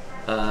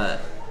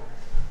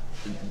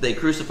they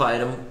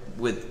crucified him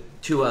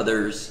with 2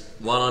 others,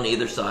 one on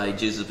either side,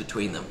 Jesus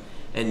between them.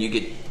 And you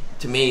get,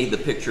 to me, the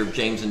picture of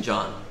James and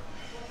John.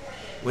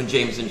 When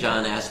James and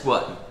John asked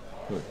what?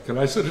 Can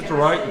I sit at the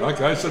right and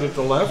can I sit at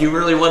the left? You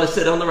really want to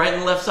sit on the right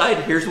and left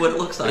side? Here's what it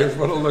looks like. Here's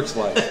what it looks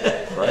like,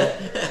 right?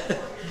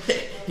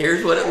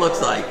 Here's what it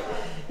looks like.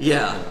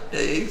 Yeah,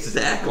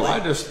 exactly.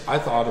 Well, I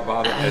thought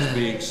about it as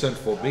being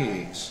sinful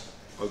beings,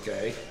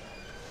 okay?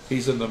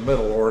 He's in the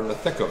middle or in the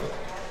thick of it.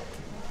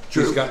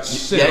 True. He's got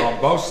sin on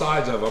both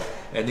sides of him,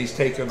 and he's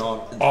taken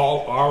on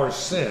all our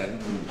sin.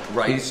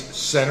 Right. He's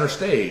center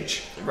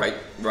stage. Right,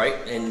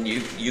 and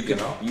you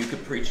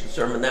could preach the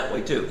sermon that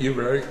way too.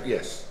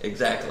 Yes.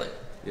 Exactly.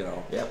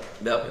 Yep.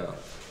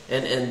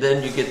 And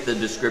then you get the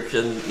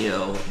description,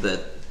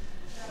 that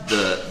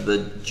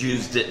the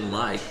Jews didn't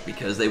like,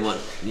 because they want,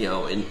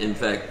 in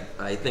fact,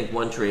 I think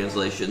one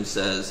translation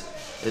says,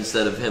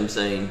 instead of him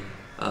saying,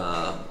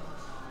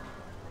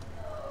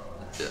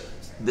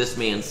 this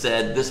man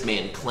said, this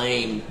man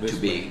claimed to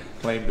be.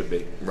 Claimed to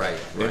be. Right.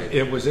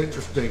 It was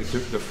interesting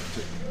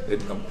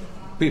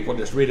people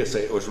just read it,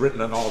 say it was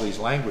written in all these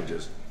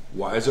languages.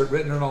 Why is it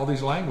written in all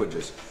these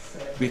languages?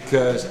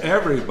 Because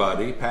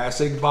everybody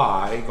passing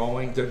by,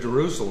 going to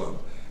Jerusalem,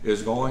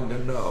 is going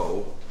to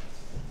know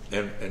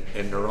in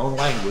their own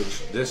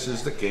language, this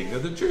is the King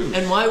of the Jews.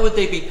 And why would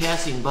they be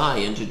passing by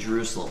into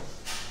Jerusalem?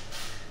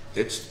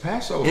 It's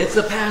Passover. It's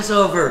the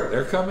Passover.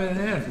 They're coming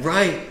in.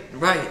 Right.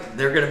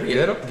 They're going to be...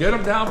 Get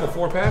them down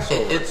before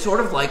Passover. It's sort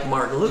of like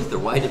Martin Luther.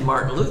 Why did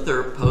Martin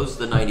Luther post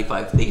the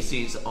 95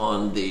 Theses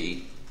on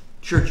the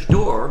church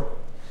door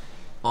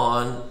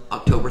on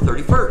October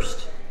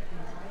 31st?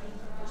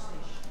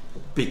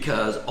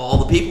 Because all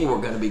the people were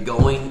going to be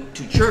going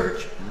to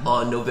church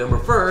on November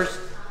 1st,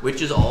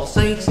 which is All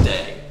Saints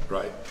Day.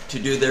 Right. To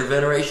do their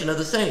veneration of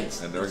the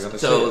saints. And they're going to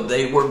So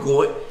they were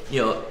going,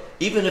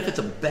 even if it's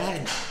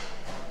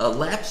a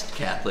lapsed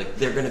Catholic,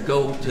 they're going to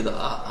go to the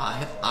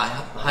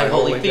High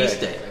Holy Feast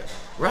Day.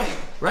 Right.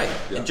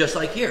 Yeah. And just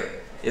like here,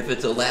 if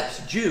it's a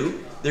lapsed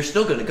Jew, they're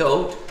still going to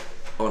go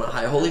on a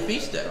High Holy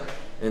Feast Day.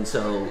 And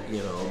so,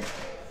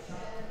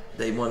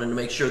 they wanted to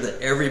make sure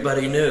that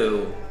everybody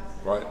knew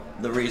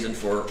the reason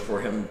for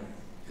him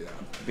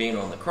being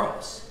on the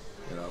cross.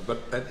 But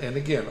and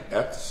again,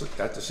 at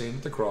the scene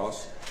at the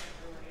cross,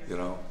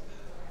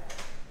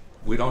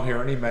 we don't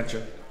hear any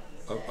mention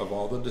of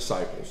all the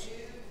disciples,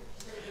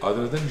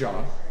 other than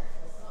John.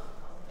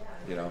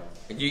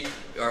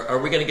 Are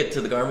we going to get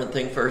to the garment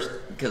thing first?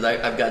 Because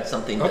I've got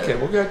something. Okay,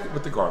 we'll get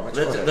with the garments.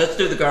 Let's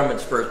do the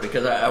garments first,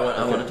 because I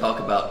want to talk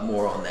about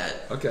more on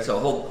that. Okay. So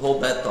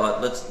hold that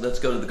thought. Let's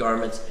go to the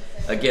garments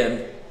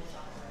again.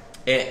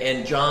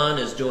 And John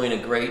is doing a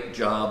great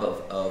job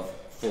of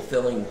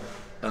fulfilling,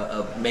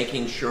 of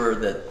making sure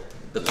that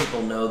the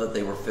people know that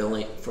they were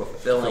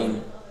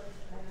fulfilling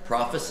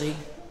prophecy,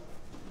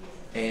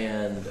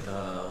 and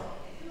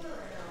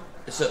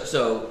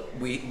so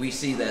we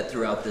see that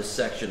throughout this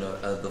section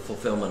of the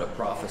fulfillment of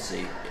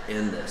prophecy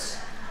in this,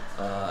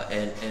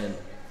 and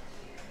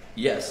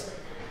yes,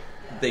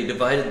 they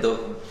divided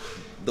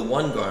the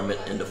one garment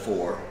into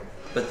four,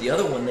 but the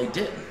other one they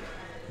didn't.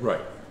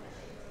 Right.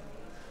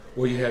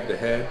 Well, you had the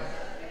head,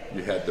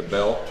 you had the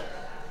belt,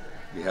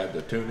 you had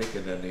the tunic,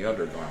 and then the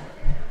undergarment.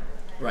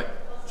 Right.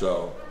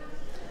 So,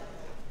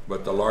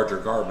 but the larger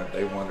garment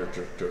they wanted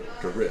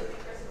to rip.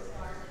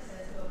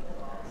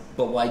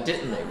 But why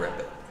didn't they rip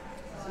it?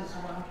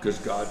 Because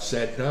God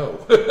said no.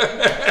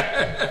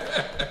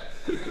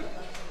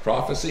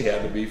 Prophecy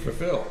had to be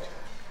fulfilled.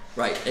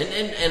 Right,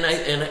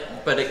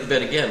 but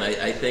again,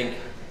 I think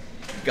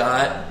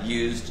God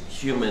used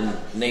human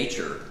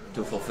nature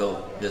to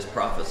fulfill His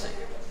prophecy,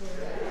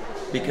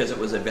 because it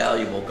was a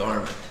valuable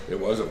garment. It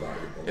was a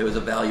valuable. It was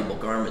a valuable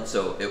garment,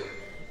 so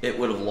it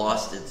would have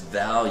lost its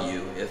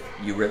value if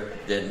you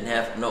ripped it in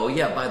half. No,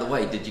 yeah. By the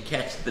way, did you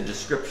catch the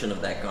description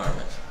of that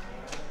garment?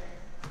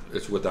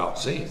 It's without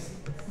seam.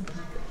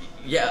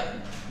 Yeah,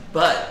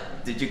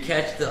 but did you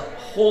catch the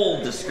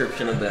whole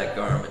description of that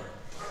garment?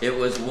 It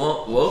was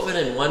woven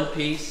in one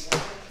piece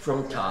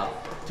from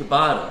top to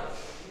bottom.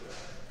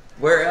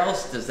 Where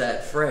else does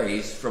that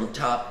phrase "from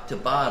top to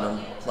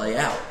bottom" play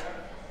out?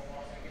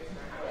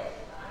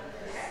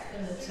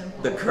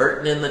 The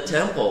curtain in the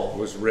temple,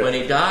 was ripped. When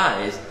he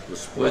dies,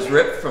 was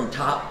ripped from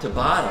top to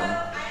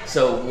bottom.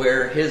 So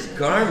where his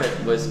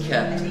garment was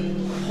kept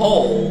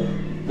whole,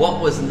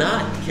 what was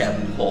not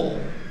kept whole?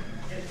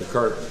 The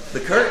curtain.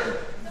 The curtain.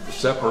 The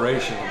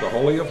separation of the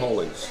Holy of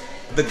Holies.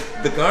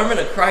 The garment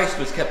of Christ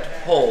was kept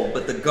whole,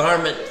 but the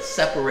garment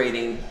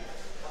separating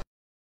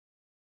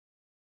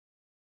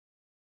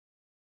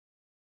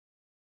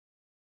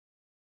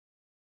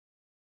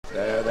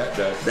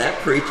that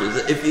preaches.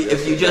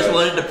 If you just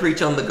wanted to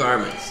preach on the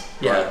garments,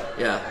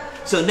 yeah.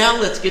 So now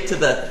let's get to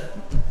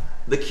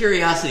the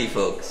curiosity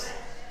folks,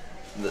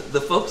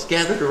 the folks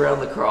gathered around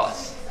the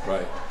cross.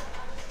 Right.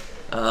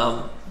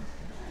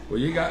 Well,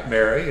 you got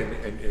Mary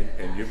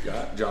and you've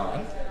got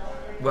John.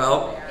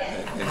 Well,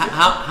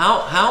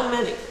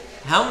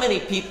 how many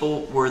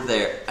people were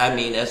there? I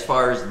mean, as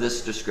far as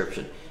this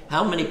description,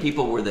 how many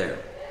people were there?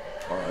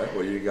 All right.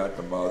 Well, you got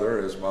the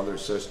mother, his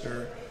mother's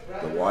sister,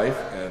 the wife,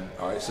 and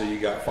all right. So you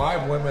got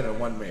 5 women and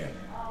 1 man,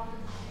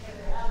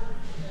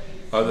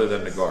 other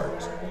than the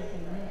guards.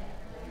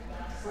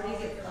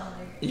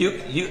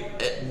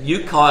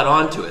 You caught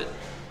on to it.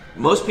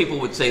 Most people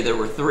would say there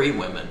were 3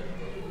 women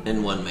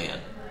and 1 man.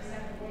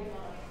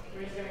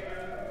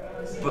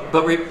 But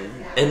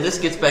and this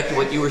gets back to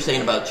what you were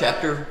saying about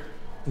chapter.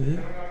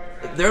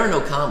 Mm-hmm. There are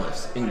no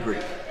commas in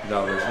Greek.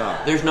 No, there's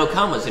not. There's no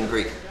commas in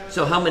Greek.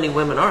 So how many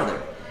women are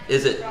there?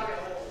 Is it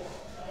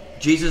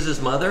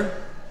Jesus' mother,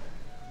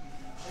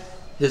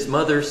 his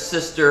mother's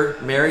sister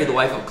Mary, the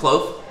wife of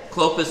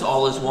Clopas,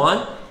 all is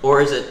one?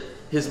 Or is it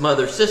his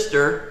mother's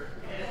sister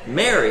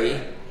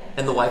Mary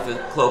and the wife of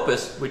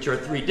Clopas, which are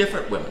three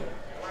different women?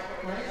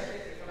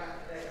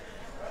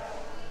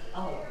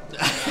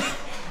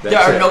 There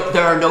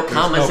are no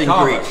commas in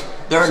Greek.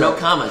 There are no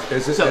commas.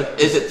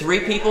 Is it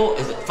three people?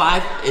 Is it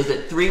five? Is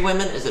it three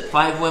women? Is it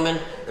five women?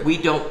 We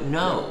don't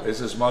know. Is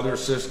his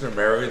mother's sister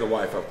Mary the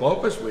wife of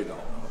Clopas? We don't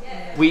know.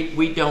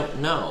 We don't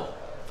know.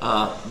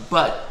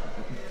 But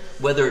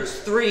whether it's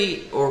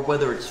three or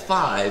whether it's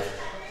five,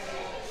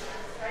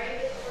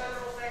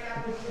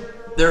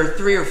 there are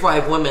 3 or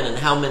 5 women and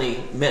how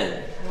many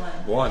men?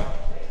 One.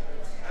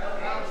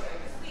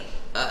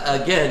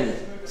 Again,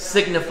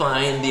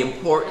 signifying the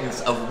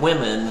importance of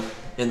women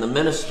in the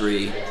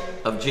ministry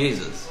of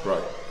Jesus.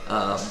 Right.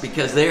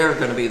 Because they are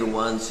going to be the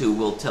ones who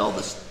will tell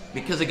this.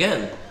 Because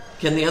again,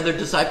 can the other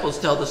disciples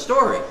tell the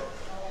story?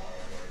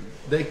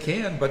 They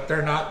can, but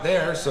they're not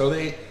there, so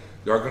they're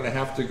going to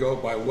have to go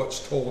by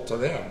what's told to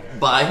them.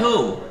 By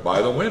whom?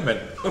 By the women.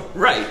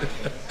 Right.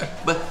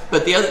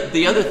 But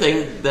the other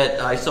thing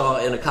that I saw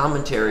in a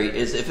commentary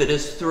is if it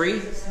is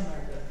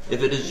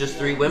just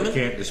 3 women, you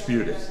can't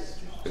dispute it.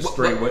 It's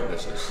 3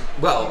 witnesses.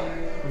 Well,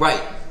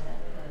 right.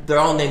 They're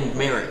all named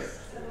Mary.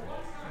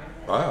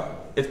 Wow.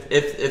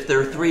 If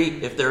there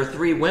are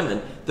 3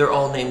 women, they're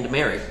all named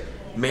Mary.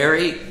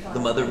 Mary, the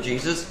mother of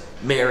Jesus,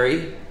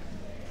 Mary,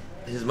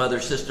 his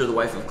mother's sister, the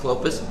wife of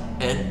Clopas,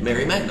 and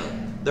Mary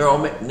Magdalene. They're all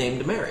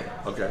named Mary.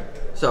 Okay.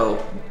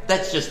 So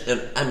that's just,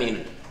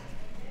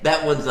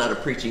 that one's not a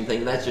preaching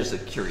thing. That's just a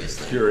curious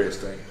thing. Curious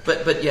thing.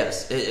 But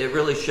yes, it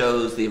really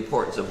shows the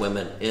importance of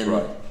women in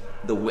right.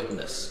 the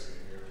witness.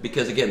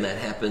 Because again, that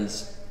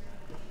happens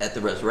at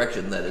the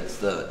resurrection, that it's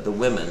the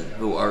women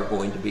who are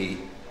going to be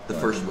the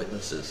first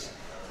witnesses.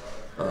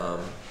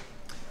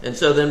 And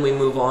so then we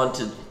move on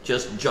to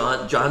just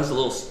John's a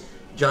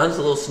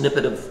little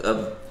snippet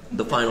of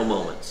the final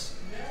moments.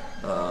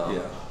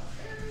 Yeah.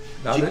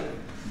 Now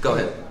go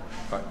ahead.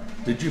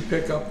 Did you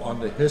pick up on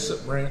the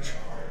hyssop branch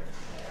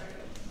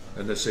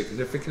and the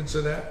significance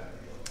of that?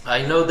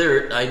 I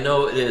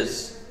know it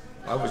is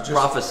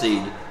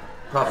prophesied.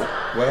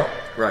 Well,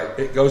 right.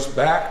 It goes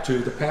back to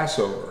the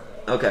Passover.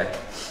 Okay.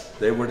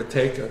 They were to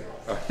take a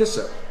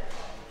hyssop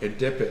and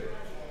dip it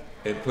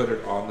and put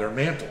it on their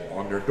mantle,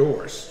 on their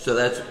doors. So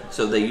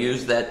they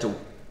use that to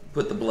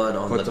put the blood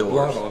on the doors. Put the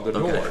blood on the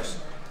okay. doors.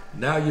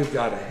 Now you've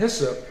got a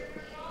hyssop,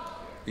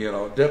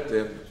 dipped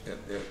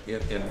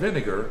in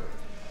vinegar,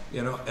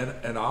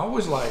 and I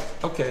was like,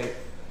 okay,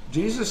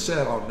 Jesus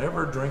said, I'll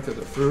never drink of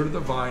the fruit of the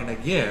vine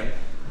again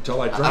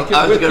until I drink it.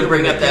 I was going to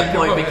bring up that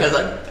point because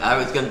I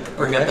was going to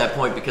bring up that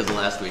point because of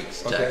last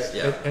week's text.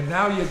 Yeah. And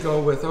now you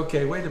go with,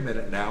 okay, wait a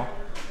minute now.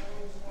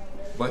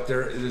 But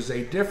there is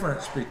a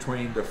difference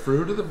between the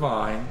fruit of the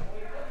vine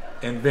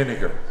and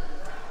vinegar.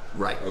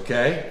 Right.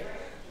 Okay?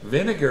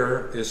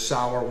 Vinegar is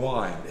sour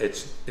wine.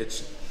 It's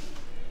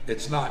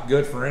not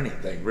good for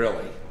anything,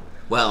 really.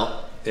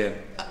 Well, and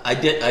I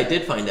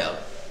did find out.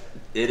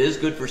 It is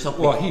good for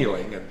something. Well,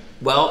 healing.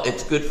 Well,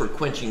 it's good for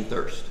quenching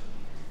thirst.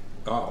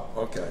 Oh,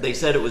 okay. They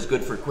said it was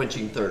good for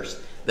quenching thirst.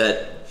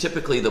 That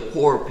typically the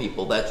poor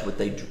people, that's what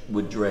they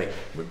would drink.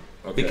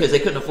 Okay. Because they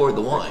couldn't afford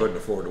the wine. They couldn't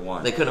afford the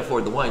wine. They couldn't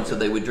afford the wine, so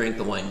they would drink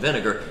the wine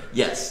vinegar.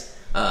 Yes.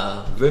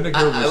 Vinegar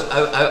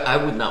I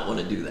would not want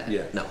to do that.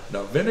 Yeah.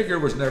 No. Vinegar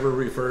was never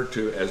referred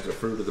to as the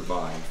fruit of the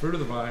vine. Fruit of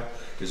the vine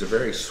is a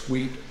very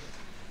sweet,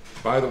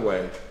 by the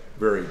way,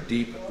 very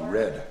deep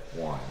red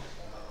wine.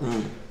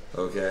 Mm.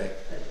 Okay?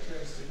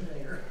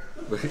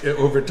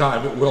 Over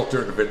time, it will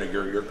turn to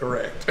vinegar. You're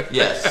correct.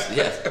 Yes.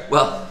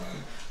 Well,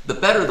 the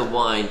better the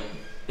wine,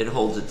 it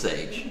holds its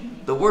age.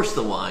 The worse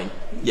the wine,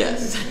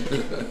 yes,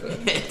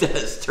 it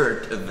does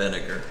turn to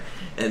vinegar.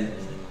 And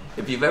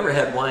if you've ever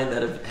had wine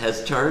that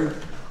has turned,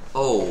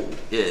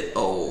 it's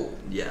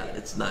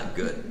not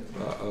good.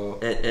 Uh-oh.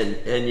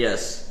 And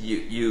yes,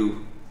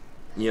 you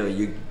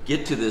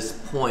get to this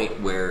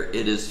point where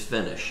it is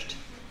finished,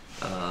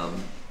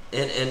 and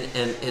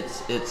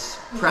it's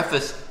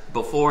prefaced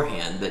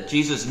beforehand that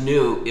Jesus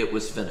knew it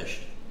was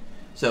finished.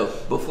 So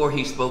before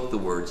he spoke the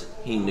words,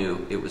 he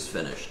knew it was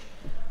finished.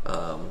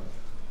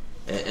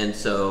 And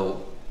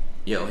so,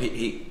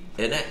 he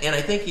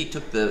I think he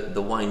took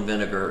the wine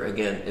vinegar,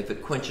 again, if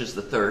it quenches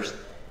the thirst,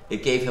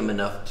 it gave him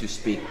enough to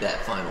speak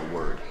that final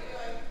word.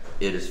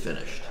 It is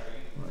finished.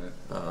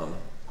 Right.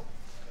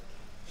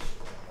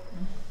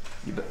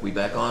 We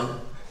back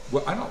on?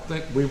 Well, I don't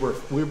think we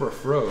were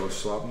froze,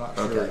 so I'm not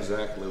sure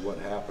exactly what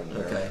happened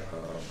there. Okay.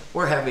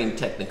 We're having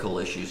technical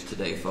issues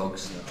today,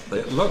 folks. Yeah. But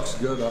it looks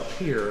good up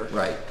here.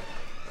 Right.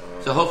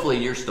 So hopefully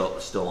you're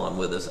still on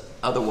with us.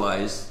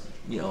 Otherwise,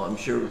 I'm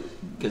sure,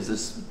 because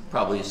this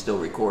probably is still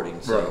recording,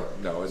 so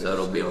right. No, so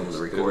it'll be on the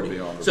recording.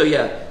 So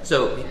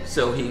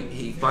so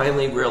he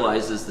finally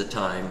realizes the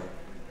time.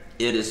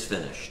 It is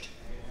finished.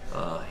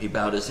 He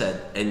bowed his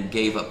head and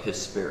gave up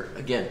his spirit.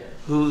 Again,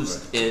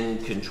 who's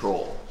in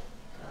control?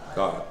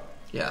 God.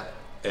 Yeah.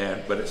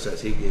 but it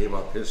says he gave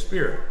up his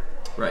spirit.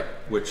 Right.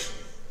 Which,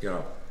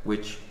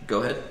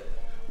 go ahead.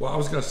 Well, I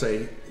was going to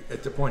say,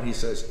 at the point he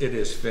says, it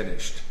is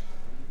finished.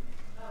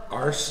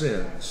 Our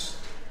sins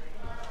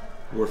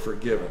were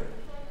forgiven,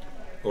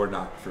 or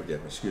not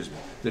forgiven, excuse me.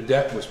 The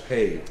debt was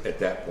paid at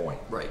that point.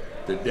 Right.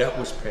 The debt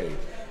was paid.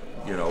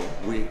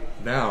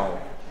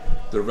 Now,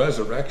 the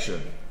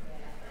resurrection,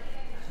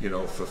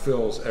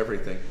 fulfills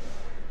everything,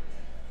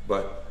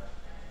 but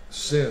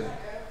sin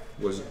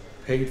was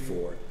paid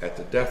for at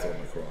the death on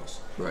the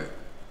cross. Right.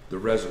 The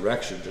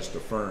resurrection just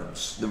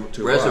affirms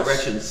the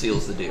resurrection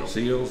seals the deal.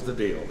 Seals the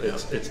deal. Yeah.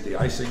 It's the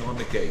icing on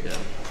the cake. Yeah.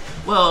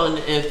 Well, and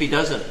if he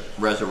doesn't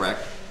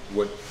resurrect,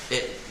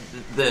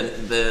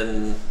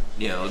 then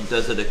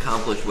does it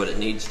accomplish what it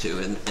needs to?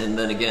 And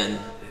then again,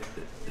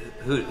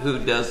 who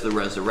does the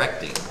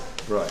resurrecting?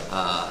 Right.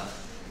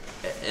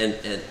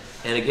 And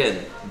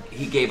again,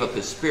 he gave up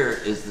his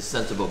spirit is the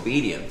sense of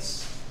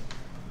obedience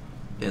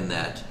in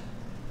that.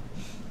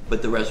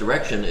 But the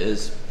resurrection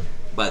is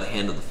by the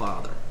hand of the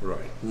Father.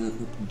 Right.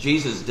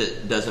 Jesus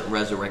doesn't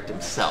resurrect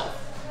himself.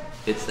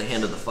 It's the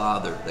hand of the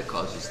Father that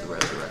causes the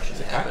resurrection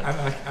to happen.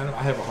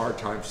 I have a hard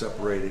time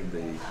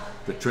separating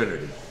the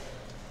Trinity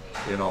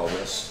in all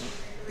this.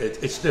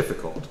 It's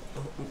difficult,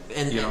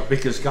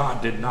 because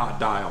God did not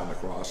die on the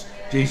cross.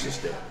 Jesus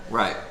did.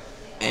 Right.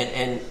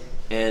 And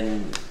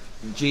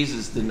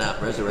Jesus did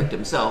not resurrect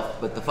himself,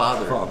 but the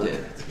Father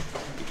did.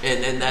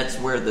 And that's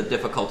where the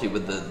difficulty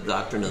with the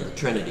doctrine of the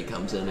Trinity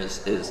comes in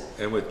is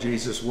and with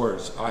Jesus'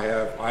 words,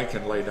 I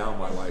can lay down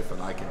my life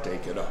and I can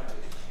take it up.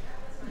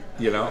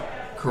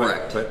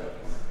 Correct.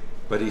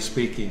 But he's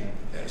speaking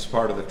as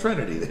part of the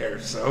Trinity there,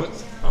 so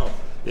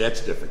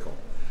it's difficult.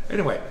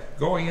 Anyway,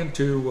 going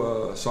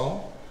into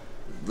Psalm.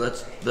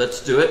 Let's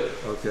do it.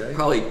 Okay.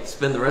 Probably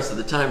spend the rest of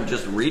the time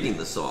just reading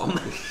the Psalm.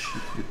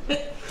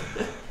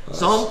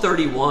 Psalm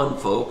 31,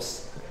 folks.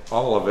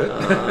 All of it.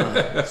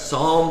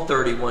 Psalm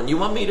 31. You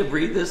want me to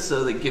read this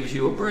so that gives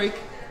you a break?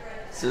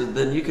 So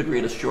then you could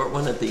read a short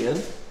one at the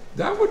end?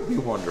 That would be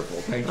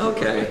wonderful. Thank you.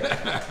 Okay.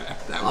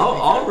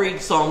 I'll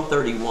read Psalm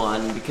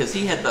 31 because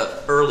he had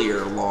the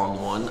earlier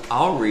long one.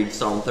 I'll read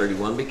Psalm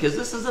 31 because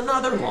this is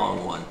another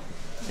long one.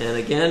 And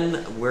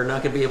again, we're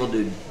not going to be able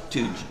to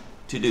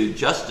do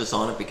justice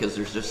on it because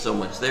there's just so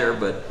much there.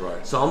 But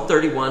right. Psalm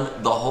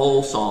 31, the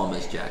whole psalm,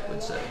 as Jack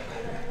would say.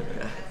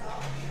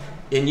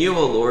 In you,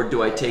 O Lord,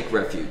 do I take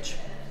refuge.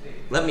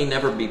 Let me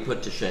never be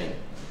put to shame.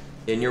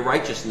 In your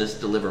righteousness,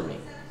 deliver me.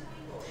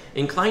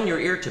 Incline your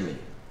ear to me.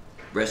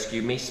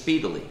 Rescue me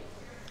speedily.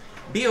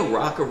 Be a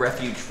rock of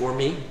refuge for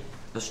me,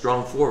 a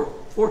strong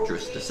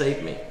fortress to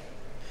save me.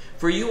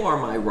 For you are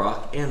my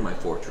rock and my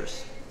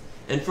fortress.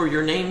 And for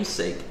your name's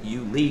sake,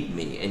 you lead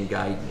me and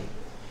guide me.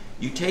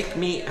 You take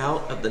me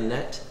out of the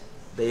net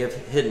they have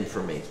hidden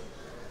for me.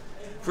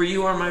 For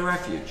you are my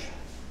refuge.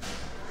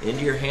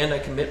 Into your hand I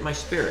commit my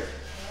spirit.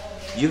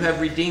 You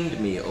have redeemed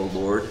me, O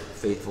Lord,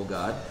 faithful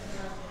God.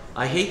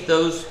 I hate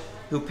those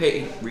who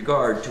pay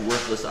regard to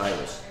worthless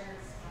idols,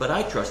 but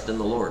I trust in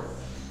the Lord.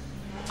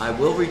 I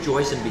will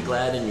rejoice and be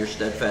glad in your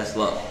steadfast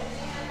love,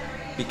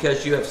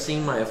 because you have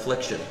seen my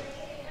affliction.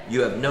 You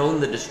have known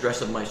the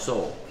distress of my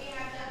soul,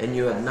 and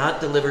you have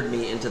not delivered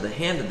me into the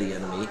hand of the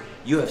enemy.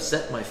 You have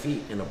set my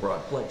feet in a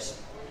broad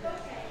place.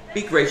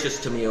 Be gracious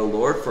to me, O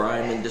Lord, for I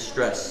am in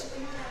distress.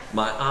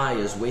 My eye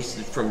is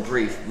wasted from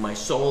grief, my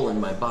soul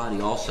and my body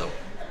also.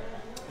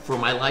 For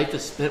my life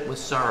is spent with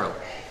sorrow,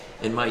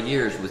 and my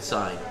years with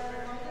sighing.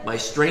 My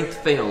strength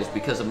fails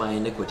because of my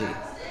iniquity,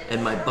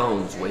 and my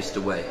bones waste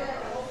away.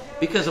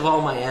 Because of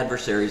all my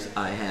adversaries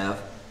I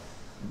have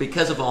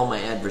become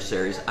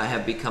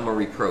a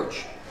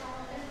reproach,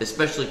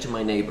 especially to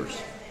my neighbors,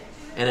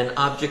 and an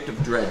object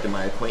of dread to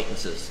my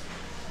acquaintances.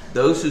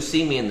 Those who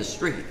see me in the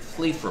street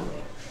flee from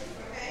me.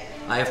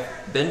 I have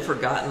been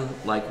forgotten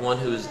like one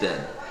who is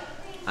dead.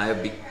 I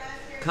have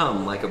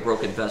become like a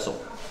broken vessel.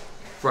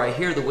 For I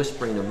hear the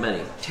whispering of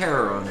many,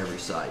 terror on every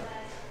side,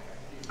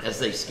 as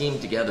they scheme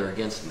together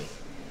against me,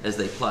 as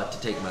they plot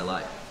to take my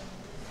life.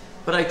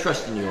 But I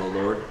trust in you, O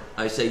Lord.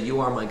 I say, you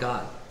are my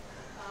God.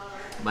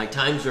 My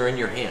times are in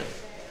your hand.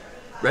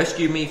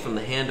 Rescue me from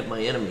the hand of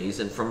my enemies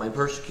and from my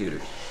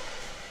persecutors.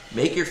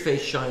 Make your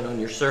face shine on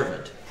your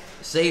servant.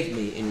 Save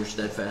me in your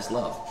steadfast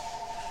love.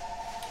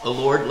 O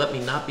Lord, let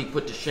me not be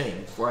put to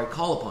shame, for I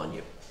call upon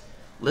you.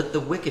 Let the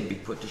wicked be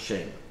put to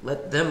shame.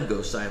 Let them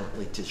go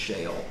silently to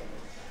Sheol.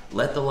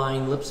 Let the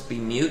lying lips be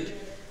mute,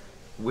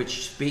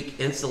 which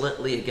speak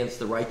insolently against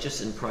the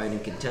righteous in pride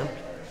and contempt.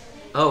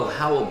 Oh,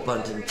 how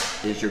abundant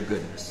is your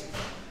goodness,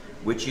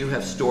 which you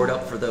have stored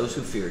up for those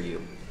who fear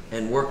you,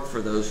 and work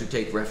for those who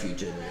take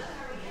refuge in you.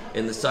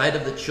 In the sight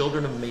of the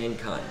children of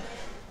mankind,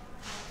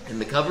 in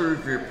the cover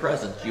of your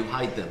presence you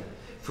hide them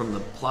from the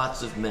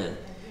plots of men.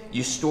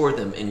 You store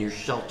them in your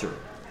shelter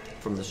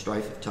from the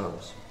strife of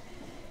tongues.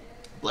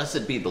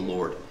 Blessed be the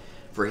Lord,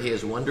 for he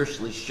has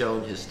wondrously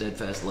shown his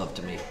steadfast love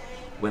to me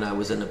when I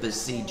was in a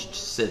besieged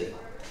city.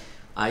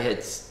 I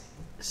had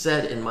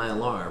said in my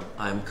alarm,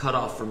 I am cut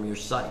off from your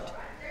sight.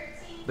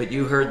 But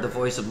you heard the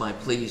voice of my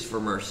pleas for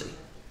mercy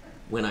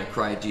when I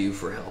cried to you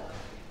for help.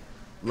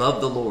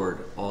 Love the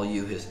Lord, all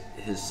you his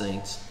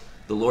saints.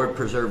 The Lord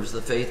preserves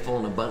the faithful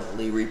and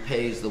abundantly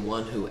repays the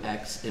one who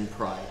acts in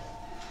pride.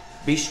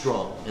 Be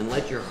strong and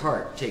let your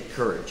heart take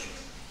courage,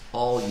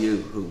 all you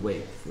who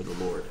wait for the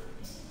Lord.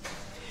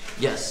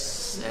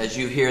 Yes, as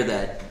you hear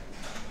that,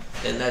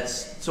 and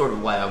that's sort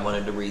of why I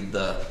wanted to read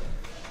the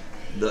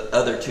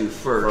other two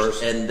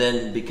first, and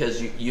then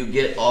because you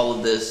get all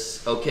of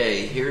this,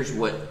 okay, here's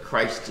what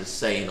Christ is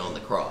saying on the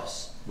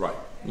cross. Right.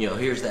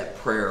 Here's that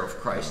prayer of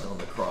Christ on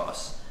the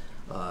cross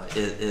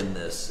in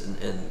this.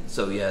 And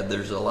so, yeah,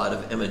 there's a lot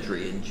of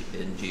imagery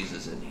in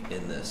Jesus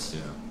in this.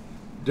 Yeah.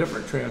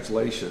 Different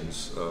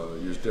translations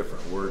use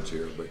different words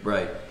here, but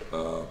right.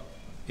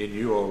 In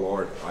you, O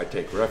Lord, I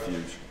take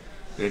refuge.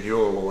 In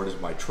you, O Lord, is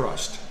my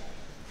trust.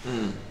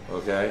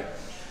 Okay?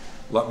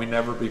 Let me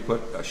never be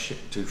put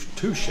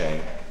to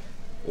shame,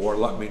 or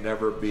let me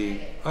never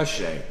be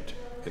ashamed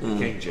in the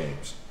King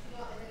James.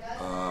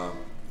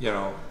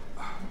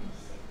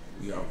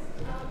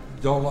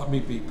 Don't let me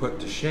be put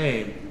to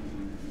shame.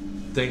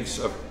 Thinks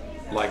of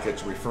like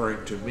it's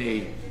referring to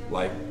me,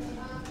 like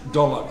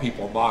don't let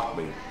people mock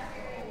me.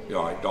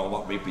 Don't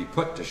let me be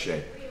put to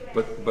shame.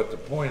 But the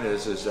point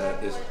is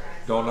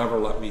don't ever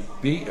let me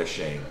be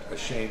ashamed.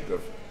 Ashamed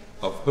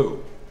of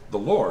who? The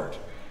Lord.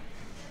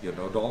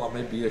 Don't let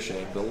me be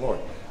ashamed of the Lord,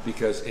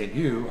 because in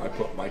you I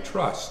put my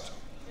trust.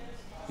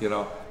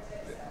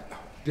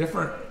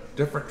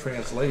 Different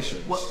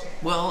translations.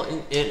 Well,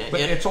 but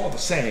it's all the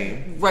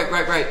same. Right.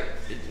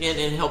 And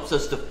it helps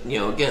us to,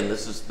 again,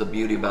 this is the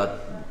beauty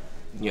about,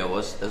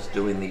 us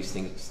doing these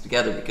things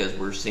together, because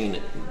we're seeing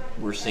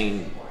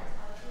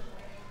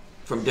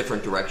from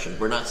different directions.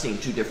 We're not seeing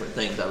two different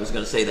things. I was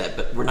going to say that,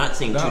 but we're not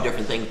seeing two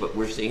different things, but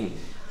we're seeing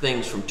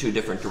things from two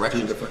different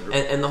directions.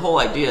 And the whole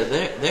idea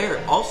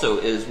there also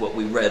is what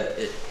we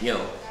read,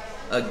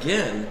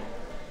 again,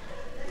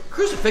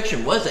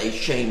 crucifixion was a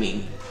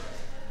shaming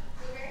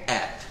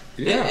act.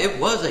 Yeah. It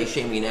was a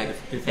shaming act.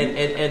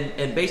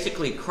 And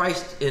basically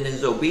Christ, in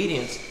his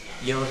obedience,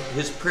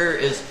 his prayer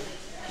is,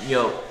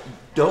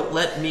 don't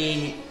let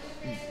me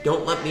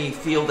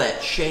feel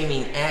that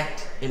shaming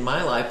act in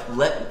my life.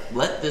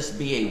 Let this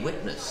be a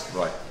witness.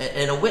 Right.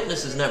 And a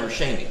witness is never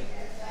shaming.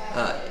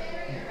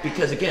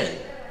 Because again,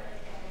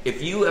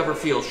 if you ever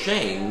feel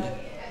shamed,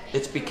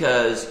 it's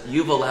because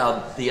you've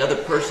allowed the other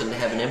person to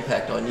have an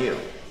impact on you.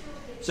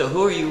 So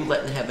who are you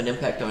letting have an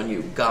impact on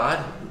you?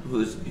 God,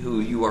 who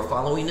you are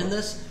following in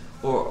this?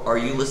 Or are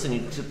you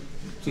listening to,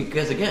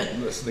 because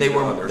again, they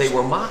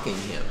were mocking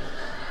him.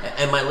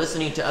 Am I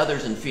listening to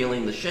others and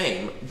feeling the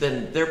shame?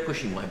 Then they're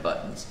pushing my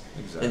buttons.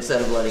 Exactly.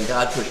 Instead of letting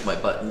God push my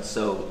buttons.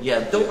 So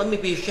don't let me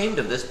be ashamed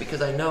of this,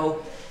 because I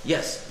know,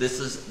 yes, this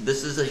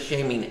is a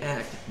shaming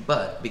act,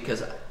 but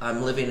because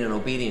I'm living in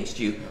obedience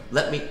to you,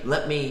 let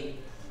me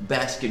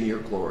bask in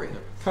your glory.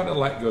 Kind of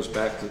like goes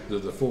back to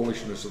the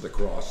foolishness of the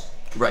cross.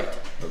 Right.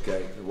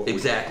 Okay. What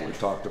exactly. We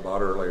talked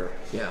about earlier.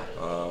 Yeah.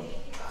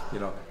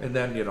 And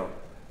then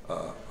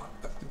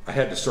I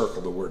had to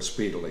circle the word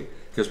speedily,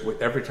 because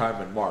every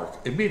time in Mark,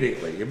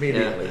 immediately,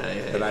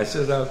 yeah. And I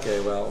said, okay,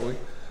 well,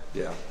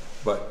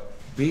 but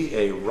be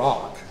a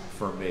rock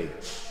for me,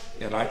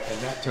 and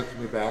that took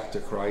me back to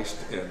Christ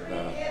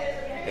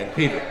and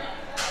Peter,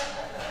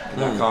 in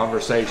that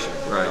conversation,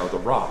 right. The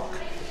rock,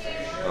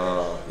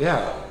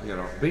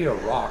 be a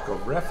rock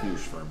of refuge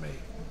for me.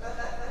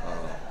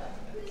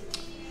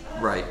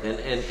 Right,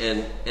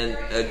 and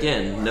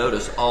again,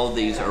 notice all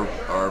these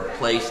are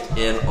placed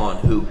in on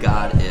who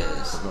God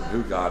is. On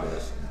who God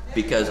is.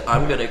 Because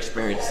I'm going to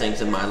experience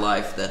things in my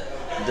life that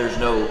there's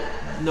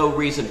no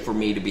reason for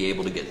me to be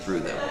able to get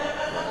through them.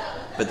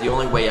 Right. But the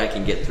only way I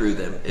can get through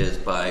them is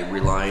by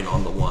relying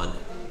on the one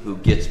who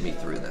gets me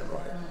through them.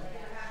 Right.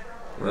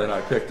 And then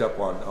I picked up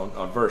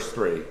on verse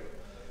 3,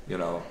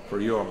 for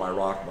you are my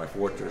rock, my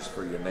fortress,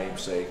 for your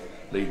name's sake,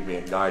 lead me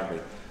and guide me.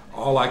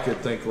 All I could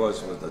think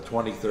was the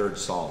 23rd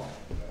Psalm.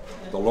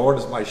 The Lord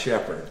is my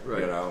shepherd,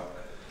 right.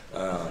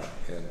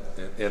 And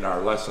in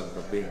our lesson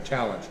of being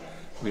challenged,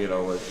 where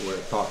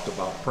it talked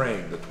about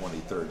praying the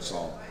 23rd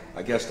Psalm.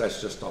 I guess that's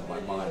just on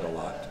my mind a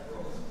lot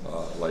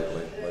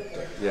lately,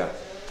 but yeah.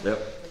 Yep.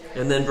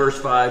 And then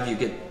verse 5, you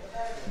get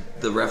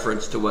the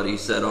reference to what he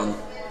said on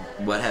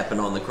what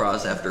happened on the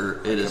cross after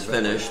it is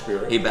finished.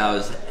 He bowed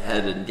his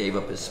head and gave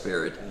up his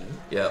spirit.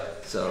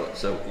 Yep. So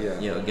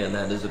again,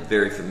 that is a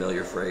very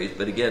familiar phrase.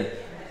 But again,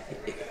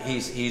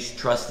 he's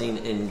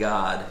trusting in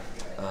God,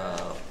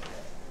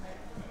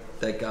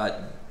 that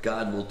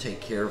God will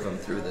take care of him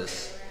through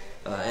this.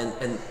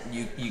 And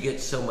you get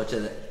so much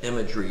of the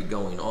imagery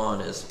going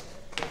on as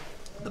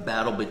the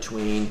battle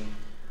between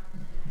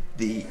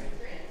the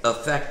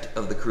effect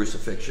of the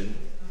crucifixion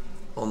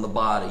on the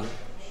body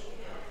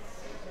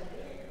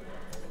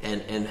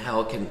and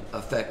how it can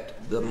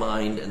affect the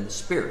mind and the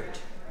spirit.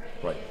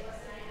 Right.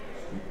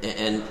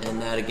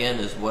 And that again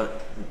is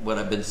what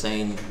I've been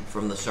saying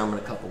from the sermon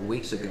a couple of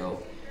weeks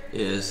ago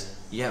is,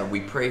 we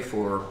pray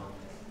for,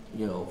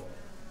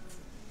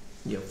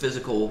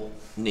 physical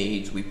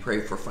needs, we pray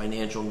for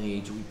financial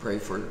needs, we pray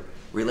for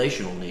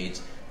relational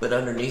needs, but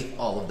underneath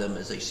all of them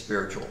is a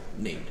spiritual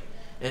need.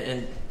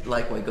 And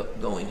likewise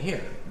going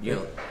here, you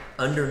know,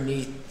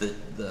 underneath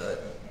the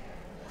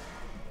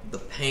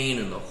pain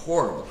and the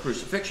horror of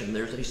crucifixion,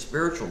 there's a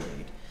spiritual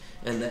need,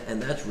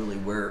 and that's really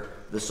where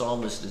the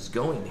psalmist is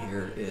going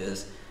here.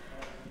 Is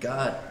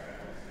God,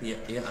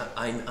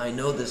 I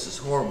know this is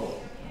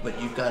horrible,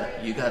 but you got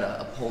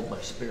to uphold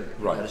my spirit.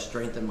 You got to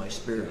strengthen my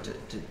spirit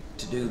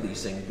to do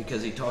these things,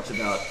 because he talks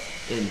about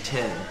in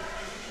 10.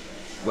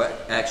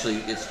 What actually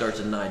it starts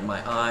in 9.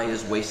 My eye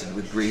is wasted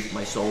with grief,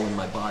 my soul and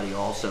my body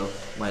also.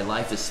 My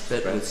life is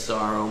spent with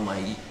sorrow,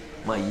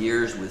 my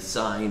years with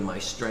sighing, my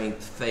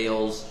strength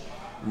fails,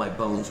 my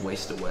bones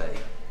waste away.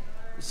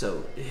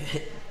 So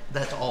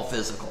that's all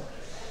physical.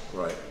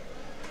 Right.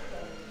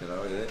 You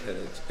know,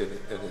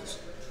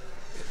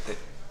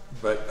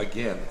 but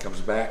again, it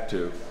comes back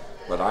to,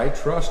 but I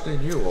trust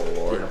in you, O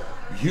Lord.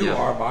 You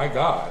are my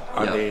God.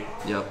 I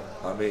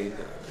mean,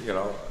 you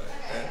know,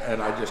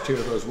 and I just hear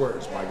those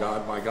words, my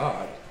God,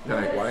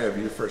 why have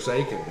you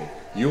forsaken me?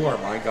 You are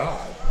my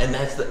God. And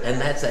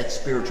that's that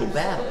spiritual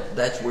battle.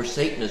 That's where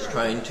Satan is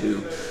trying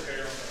to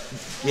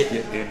get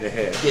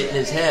in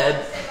his head,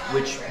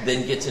 which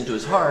then gets into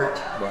his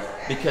heart,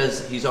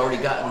 because he's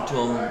already gotten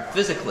to him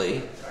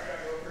physically.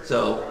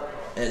 So,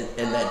 and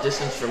that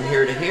distance from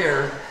here to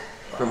here,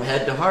 from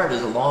head to heart,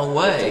 is a long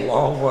way. It's a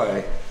long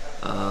way.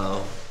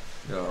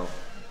 You know.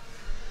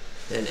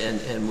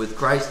 And with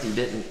Christ,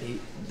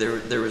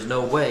 there was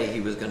no way he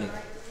was going to,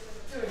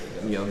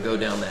 you know, go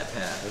down that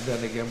path. And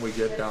then again, we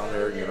get down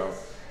there, you know,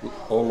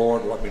 oh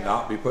Lord, let me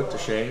not be put to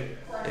shame.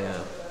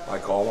 Yeah. I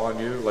call on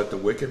you. Let the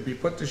wicked be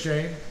put to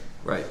shame.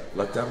 Right.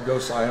 Let them go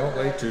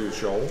silently to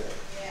Sheol.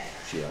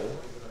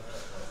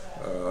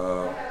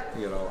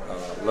 You know,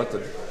 let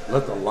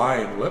the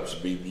lying lips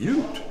be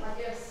mute.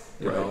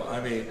 You know,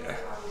 I mean,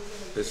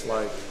 it's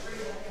like,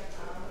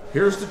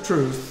 here's the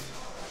truth.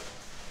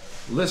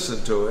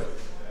 Listen to it,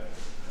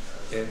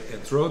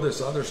 and throw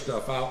this other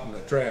stuff out in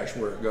the trash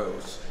where it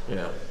goes.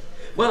 Yeah.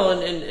 Well,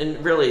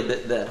 and really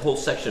that whole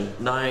section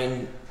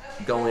 9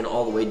 going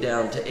all the way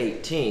down to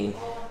 18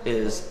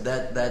 is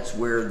that's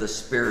where the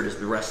Spirit is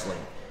wrestling.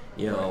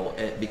 You know,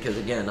 because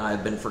again,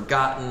 I've been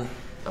forgotten,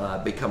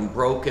 become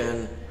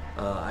broken.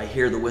 I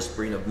hear the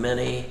whispering of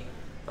many,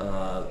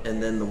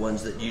 and then the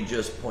ones that you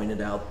just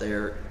pointed out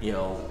there. You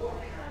know,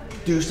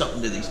 do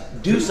something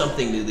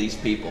to these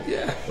people.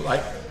 Yeah.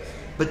 Like.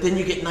 But then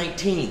you get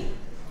 19.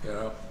 You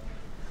know.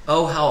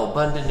 Oh, how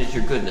abundant is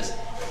your goodness.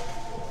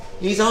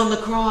 He's on the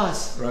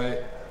cross. Right.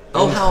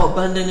 Oh, how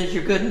abundant is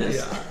your goodness.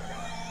 Yeah.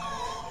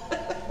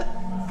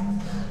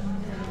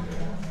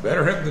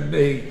 Better him than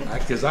me,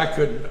 because I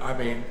couldn't, I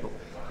mean,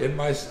 in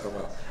my...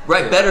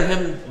 Right, better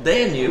him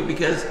than you,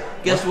 because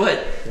guess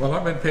what? Well,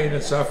 I'm in pain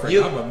and suffering.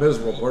 I'm a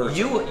miserable person.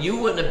 You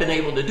wouldn't have been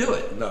able to do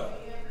it. No.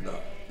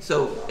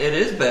 So it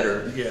is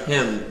better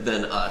him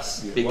than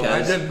us. Yeah. Because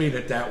well, I didn't mean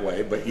it that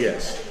way, but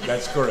yes,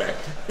 that's correct.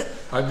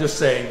 I'm just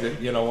saying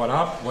that, you know, when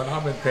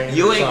I'm in pain,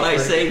 you ain't my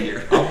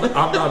savior.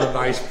 I'm not a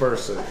nice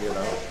person, you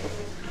know.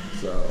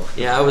 So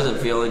yeah, I wasn't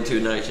feeling too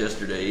nice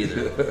yesterday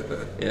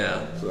either.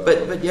 Yeah, so.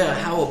 But yeah,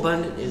 how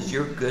abundant is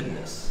your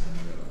goodness?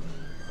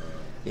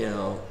 You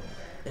know,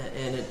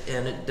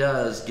 and it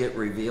does get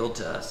revealed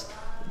to us.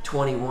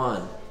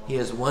 21. He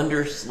has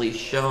wondrously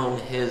shown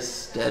his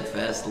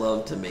steadfast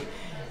love to me.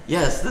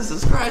 Yes, this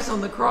is Christ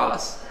on the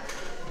cross.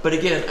 But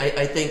again,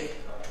 I think,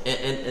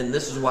 and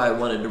this is why I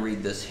wanted to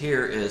read this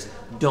here, is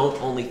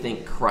don't only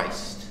think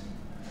Christ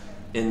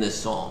in this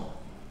psalm.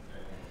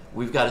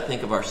 We've got to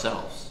think of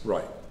ourselves.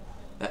 Right.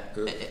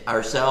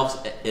 Ourselves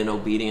in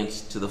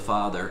obedience to the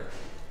Father.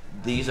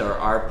 These are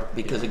our,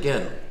 because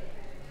again,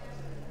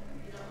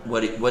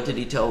 what did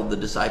he tell the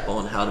disciple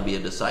on how to be a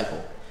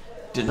disciple?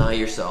 Deny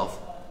yourself,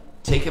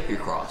 take up your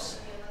cross,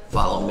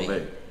 follow me.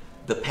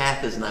 The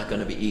path is not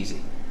going to be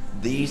easy.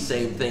 These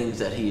same things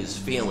that he is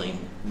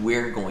feeling,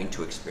 we're going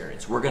to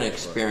experience. We're going to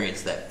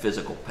experience that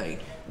physical pain.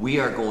 We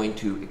are going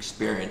to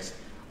experience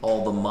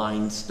all the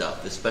mind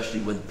stuff, especially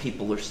when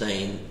people are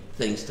saying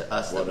things to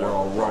us that we're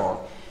all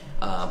wrong.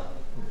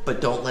 But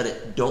don't let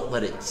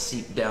it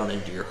seep down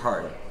into your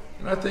heart.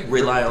 And I think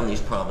rely on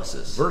these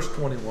promises. Verse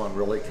 21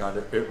 really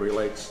it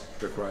relates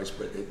to Christ,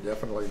 but it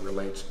definitely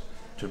relates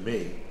to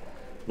me.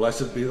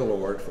 Blessed be the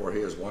Lord, for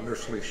he has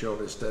wondrously shown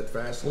his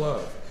steadfast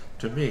love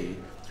to me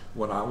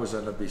when I was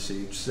in a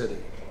besieged city.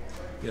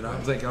 You know,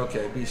 I'm thinking,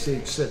 okay,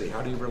 besieged city,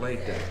 how do you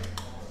relate that?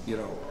 You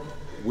know,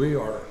 we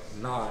are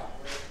not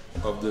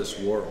of this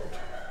world.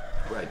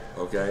 Right.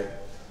 Okay?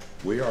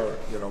 We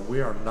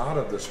are not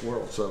of this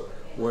world. So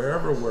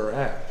wherever we're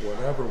at,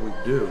 whatever we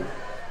do,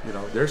 you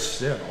know, there's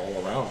sin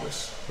all around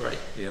us. Right.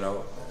 You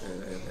know,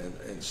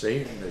 and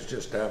Satan is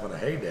just having a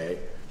heyday.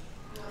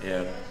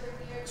 And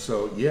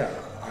so, yeah,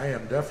 I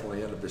am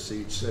definitely in a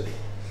besieged city.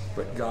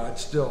 But God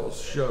still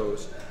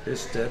shows his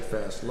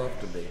steadfast love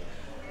to me.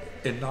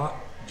 And not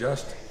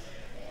just,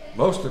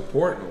 most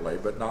importantly,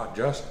 but not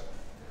just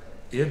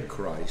in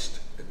Christ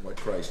and what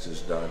Christ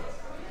has done,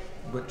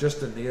 but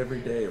just in the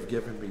everyday of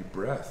giving me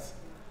breath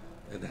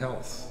and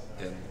health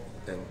and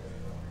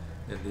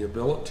the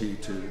ability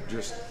to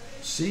just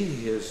see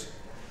his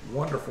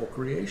wonderful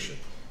creation.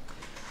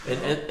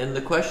 And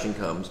the question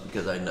comes,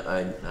 because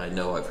I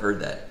know I've heard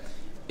that,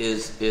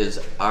 is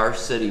our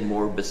city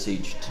more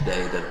besieged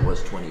today than it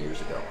was 20 years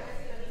ago?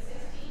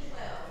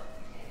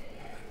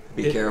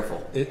 Be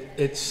careful.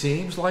 It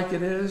seems like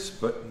it is,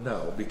 but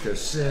no,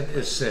 because sin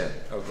is sin.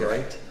 Okay.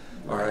 Right.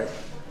 All right.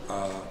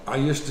 I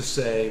used to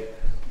say,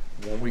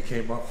 when we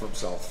came up from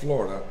South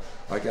Florida,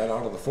 I got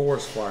out of the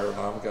forest fire and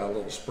I've got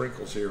little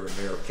sprinkles here and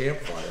there,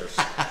 campfires.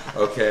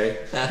 Okay.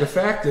 The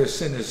fact is,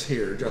 sin is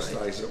here just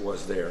as it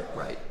was there.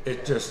 Right.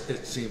 It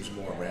seems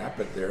more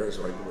rapid there, is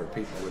like where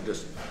people are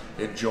just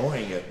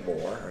enjoying it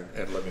more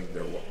and living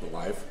their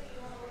life.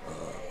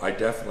 I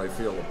definitely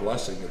feel a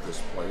blessing at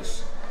this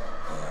place.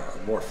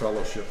 More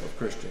fellowship of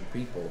Christian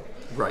people,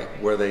 right,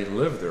 where they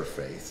live their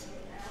faith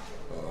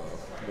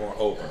more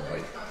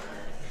openly.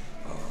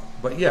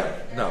 But yeah,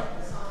 no,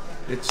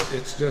 it's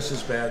just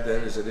as bad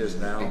then as it is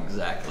now.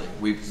 Exactly.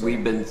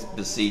 We've been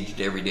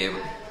besieged every day,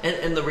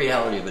 and the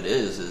reality of it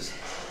is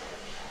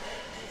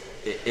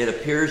it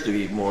appears to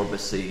be more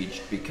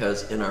besieged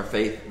because in our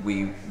faith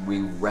we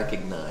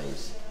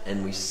recognize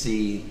and we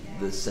see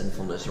the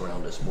sinfulness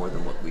around us more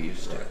than what we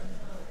used to.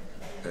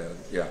 And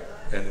yeah.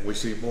 And we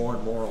see more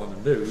and more on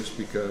the news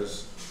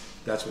because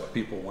that's what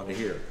people want to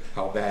hear,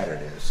 how bad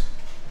it is.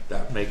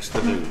 That makes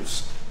the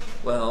news.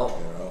 Well,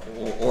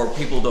 or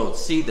people don't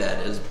see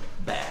that as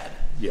bad.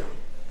 Yeah.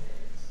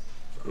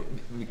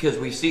 Because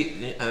we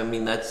see, I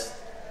mean, that's,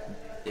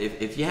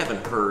 if you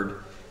haven't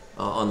heard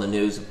on the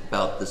news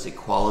about this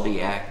Equality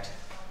Act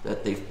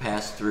that they've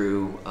passed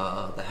through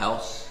the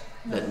House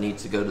that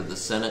needs to go to the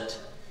Senate,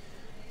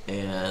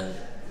 and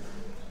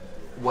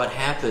what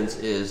happens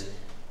is,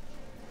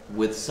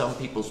 with some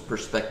people's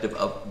perspective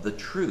of the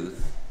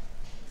truth,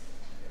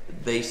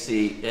 they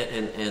see,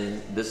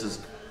 and this is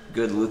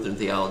good Lutheran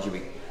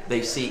theology,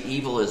 they see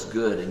evil as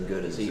good and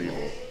good as evil.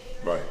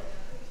 Right.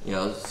 You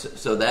know,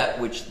 so that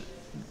which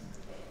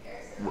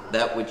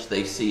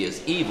they see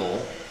as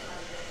evil,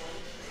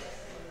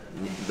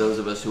 those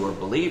of us who are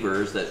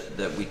believers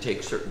that we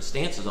take certain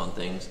stances on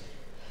things,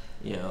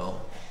 you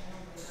know,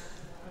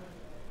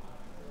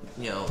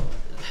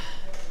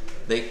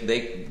 they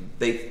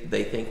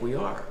think we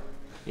are.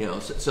 You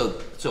know, so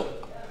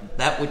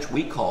that which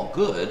we call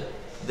good,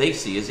 they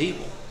see as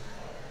evil,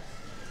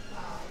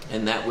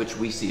 and that which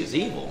we see as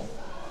evil,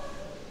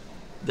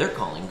 they're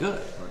calling good.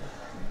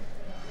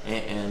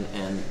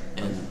 And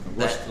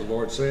what's the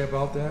Lord say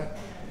about that?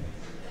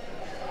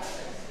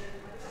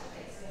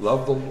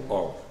 Love the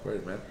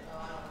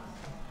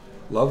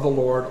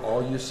Lord,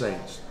 all you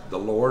saints. The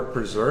Lord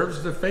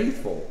preserves the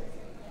faithful,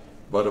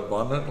 but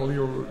abundantly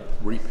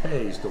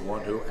repays the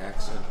one who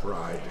acts in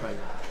pride. Right.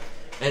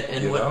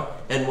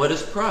 And what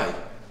is pride?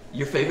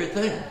 Your favorite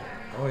thing.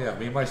 Oh yeah,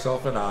 me,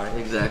 myself, and I.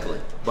 Exactly.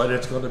 But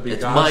it's going to be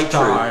it's God's my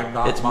time,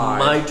 not it's mine.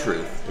 It's my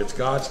truth. It's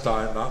God's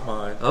time, not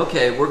mine.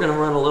 Okay, we're going to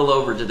run a little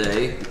over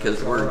today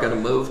because we're going to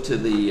move to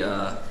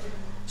the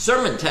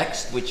sermon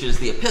text, which is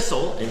the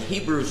epistle in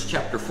Hebrews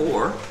chapter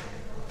 4.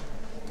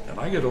 And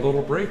I get a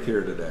little break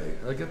here today.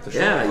 I get the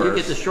short verse. Yeah, you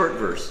get the short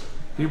verse.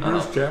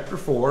 Hebrews chapter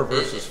 4,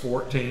 verses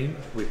 14,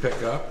 we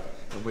pick up.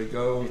 And we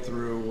go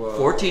through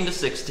 14 to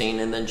 16,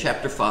 and then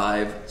chapter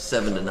 5,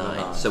 7 to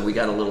 9. So we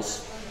got a little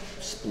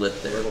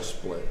split there. A little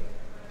split.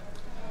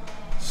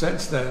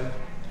 Since then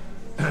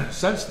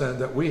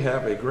that we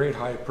have a great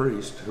high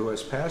priest who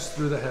has passed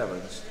through the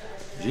heavens,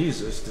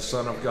 Jesus, the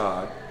Son of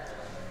God,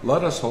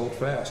 let us hold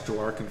fast to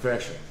our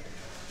confession.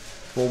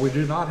 For we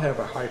do not have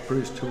a high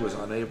priest who is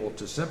unable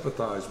to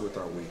sympathize with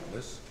our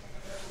weakness,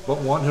 but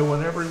one who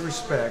in every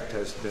respect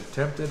has been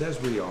tempted as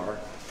we are,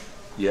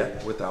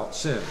 yet without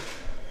sin.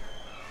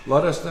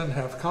 Let us then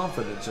have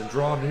confidence and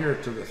draw near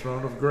to the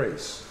throne of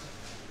grace,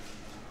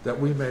 that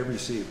we may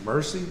receive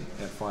mercy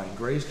and find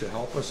grace to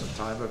help us in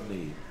time of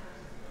need.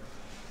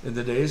 In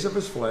the days of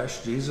his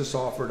flesh, Jesus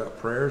offered up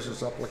prayers and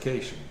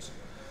supplications,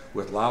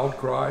 with loud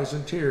cries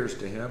and tears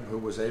to him who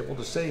was able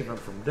to save him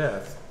from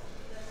death,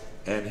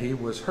 and he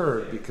was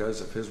heard because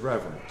of his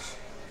reverence.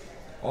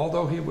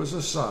 Although he was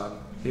a son,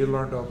 he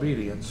learned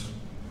obedience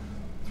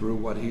through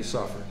what he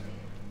suffered.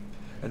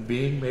 And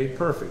being made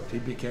perfect, he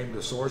became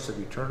the source of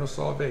eternal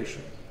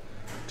salvation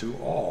to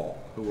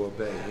all who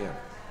obey him.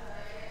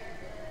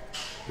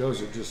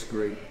 Those are just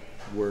great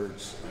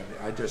words.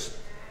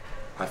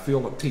 I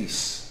feel a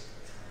peace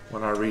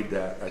when I read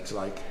that. It's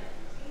like,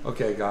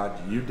 okay,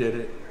 God, you did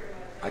it.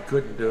 I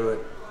couldn't do it.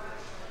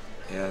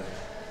 And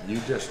you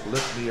just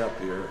lift me up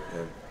here.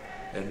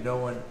 And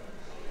knowing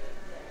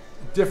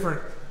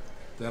different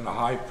than a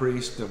high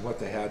priest and what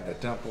they had in the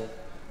temple.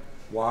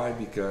 Why?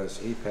 Because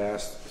he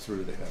passed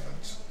through the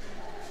heavens.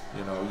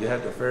 You know, you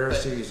had the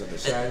Pharisees and the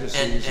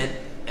Sadducees.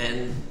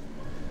 And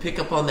pick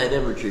up on that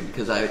imagery,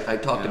 because I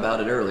talked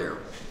about it earlier.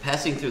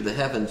 Passing through the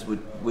heavens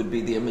would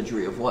be the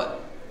imagery of what?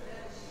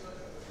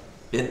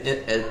 In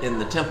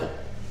the temple.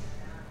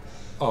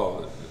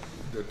 Oh,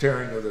 the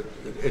tearing of the.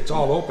 It's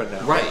all open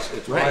now. Right.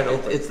 It's wide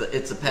open.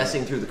 It's the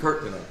passing through the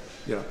curtain.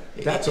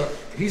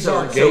 He's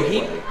our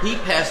gateway. So he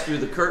passed through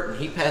the curtain.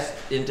 He passed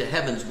into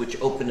heavens, which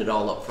opened it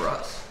all up for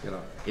us.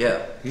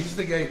 Yeah. He's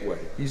the gateway.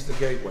 He's the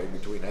gateway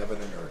between heaven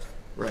and earth.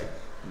 Right.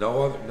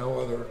 No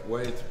other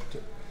way,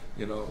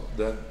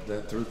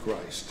 than through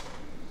Christ.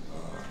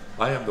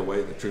 I am the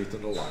way, the truth,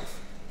 and the life.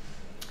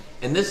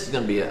 And this is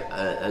going to be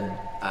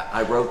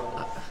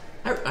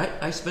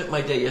I spent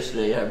my day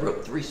yesterday. I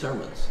wrote 3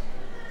 sermons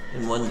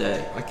in one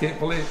day. I can't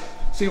believe.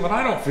 See, when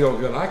I don't feel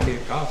good, I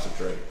can't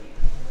concentrate.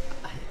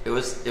 It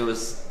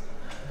was,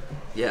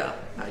 yeah.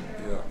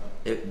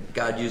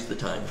 God used the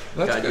time.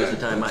 God used the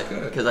time.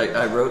 Because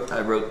I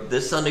wrote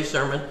this Sunday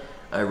sermon.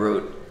 I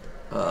wrote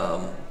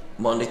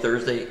Monday,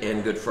 Thursday,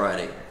 and Good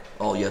Friday,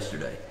 all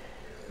yesterday.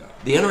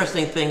 The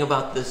interesting thing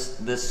about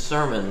this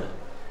sermon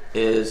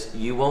is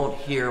you won't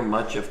hear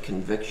much of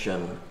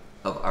conviction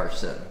of our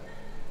sin.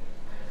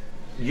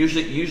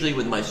 Usually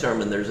with my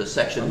sermon, there's a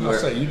section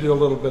where you do a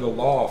little bit of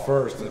law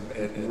first,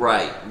 and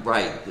right.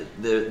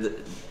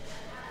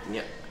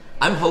 Yeah,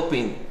 I'm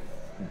hoping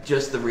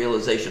just the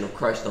realization of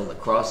Christ on the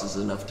cross is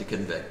enough to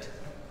convict.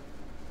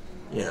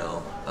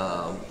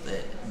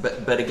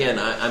 But again,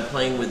 I'm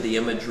playing with the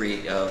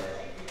imagery of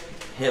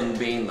him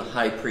being the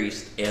high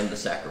priest and the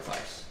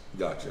sacrifice.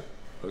 Gotcha.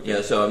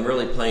 Okay. So I'm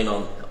really playing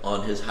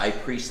on his high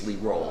priestly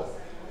role,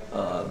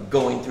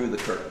 going through the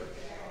curtain.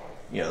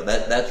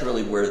 That's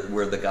really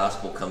where the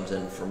gospel comes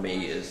in for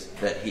me, is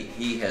that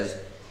he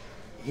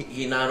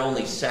not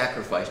only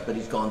sacrificed, but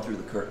he's gone through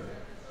the curtain.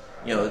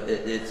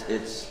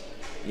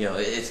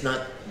 It's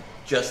not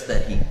just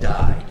that he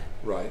died,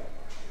 right?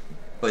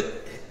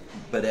 But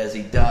as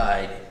he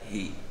died,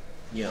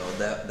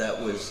 that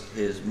was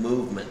his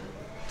movement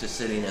to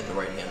sitting at the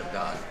right hand of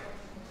God,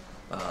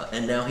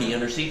 and now he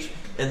intercedes.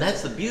 And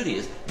that's the beauty,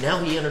 is now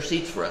he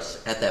intercedes for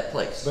us at that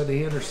place. But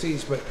he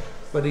intercedes,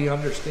 but he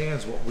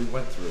understands what we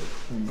went through.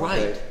 Right.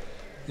 Okay?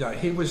 Yeah,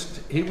 he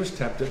was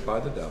tempted by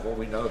the devil.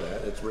 We know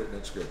that. It's written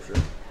in Scripture.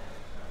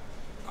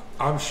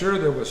 I'm sure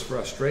there was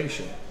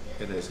frustration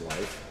in his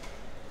life,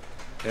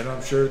 and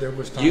I'm sure there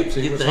was times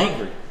he was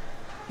hungry.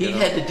 He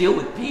had to deal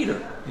with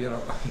Peter.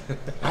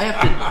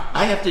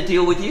 I have to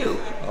deal with you.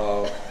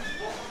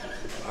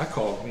 I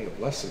call me a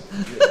blessing.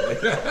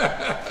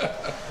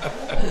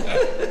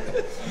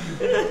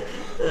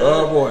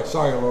 Oh boy,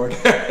 sorry, Lord.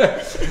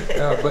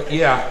 But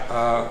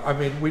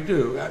yeah, we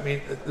do.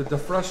 The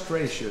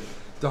frustration,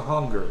 the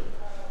hunger,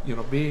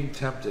 being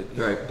tempted.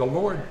 Right. The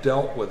Lord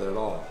dealt with it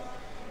all.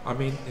 I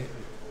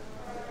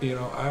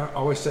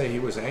always say he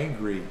was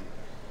angry,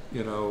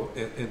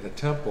 in the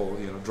temple,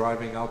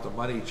 driving out the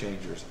money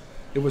changers.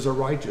 It was a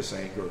righteous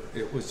anger.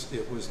 It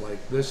was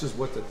like, this is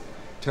what the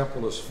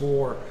temple is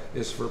for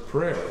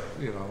prayer,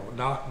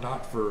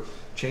 not for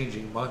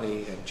changing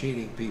money and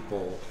cheating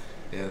people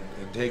and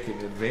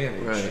taking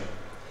advantage. Right.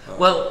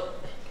 Well,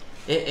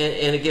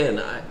 and again,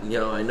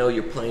 I know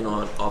you're playing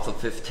off of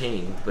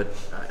 15, but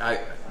I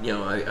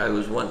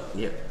was one.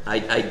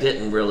 I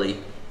didn't really.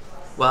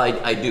 Well,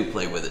 I do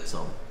play with it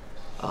some.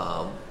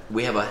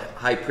 We have a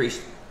high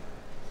priest.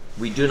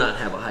 We do not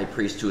have a high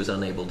priest who is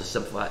unable to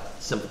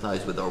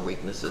sympathize with our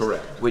weaknesses.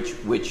 Correct.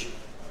 Which,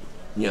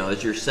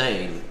 as you're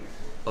saying,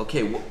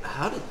 okay,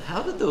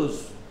 how did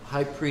those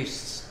high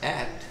priests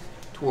act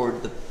toward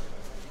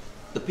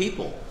the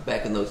people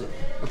back in those days?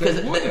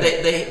 Because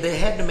they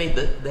had to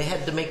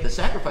make the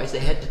sacrifice. They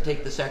had to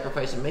take the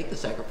sacrifice and make the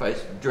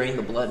sacrifice, drain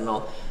the blood and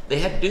all. They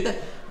had to do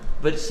that.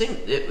 But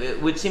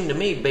it would seem to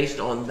me, based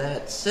on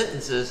that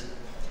sentences,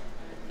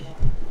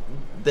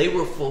 they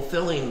were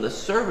fulfilling the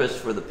service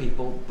for the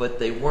people, but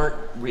they weren't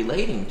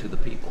relating to the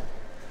people.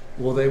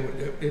 Well,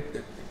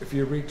 if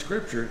you read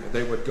Scripture,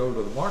 they would go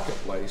to the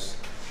marketplace.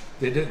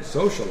 They didn't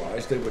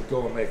socialize. They would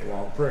go and make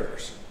long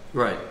prayers.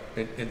 Right.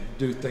 And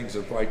do things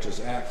of righteous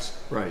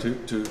acts. Right.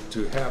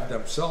 To have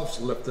themselves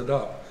lifted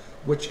up,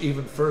 which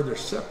even further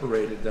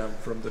separated them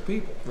from the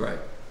people. Right.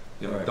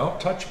 Right. Don't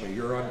touch me.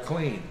 You're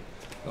unclean.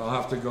 I'll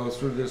have to go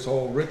through this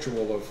whole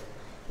ritual of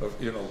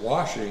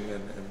washing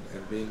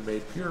and being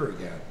made pure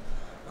again.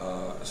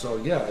 So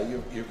yeah,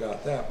 you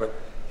got that. But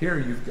here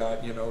you've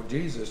got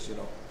Jesus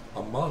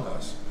among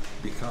us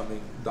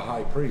becoming the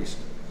high priest,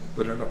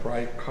 but in a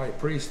high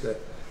priest that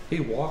he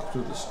walked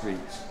through the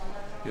streets.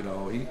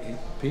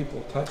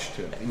 People touched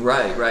him.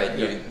 Right.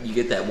 Yeah. You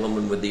get that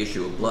woman with the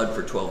issue of blood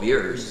for 12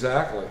 years.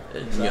 Exactly.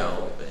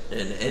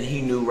 And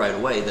he knew right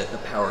away that the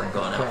power had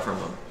gone out from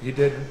him. He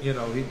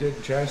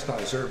didn't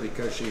chastise her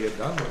because she had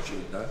done what she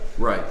had done.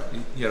 Right.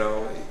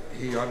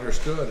 He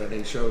understood and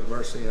he showed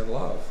mercy and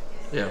love.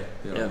 Yeah.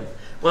 Yeah.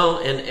 Well,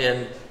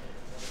 and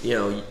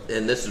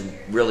this is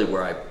really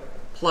where I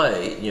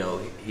play.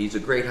 He's a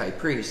great high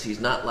priest. He's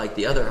not like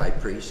the other high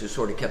priests who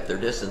sort of kept their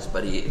distance,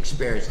 but he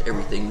experienced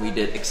everything we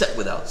did, except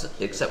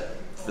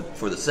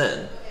for the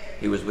sin.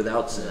 He was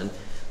without sin.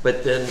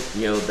 But then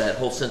that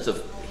whole sense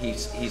of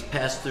he's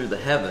passed through the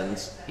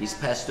heavens, he's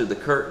passed through the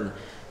curtain,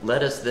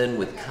 let us then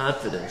with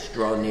confidence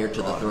draw near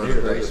to the throne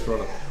of grace.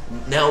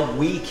 Now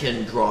we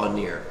can draw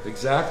near.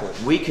 Exactly.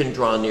 We can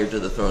draw near to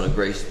the throne of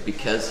grace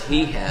because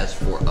he has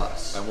for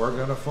us. And we're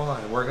going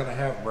to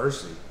have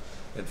mercy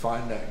and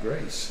find that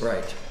grace.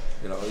 Right.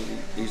 You know,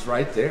 he's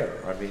right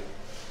there. I mean,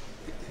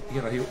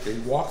 you know, he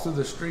walked through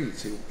the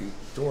streets. He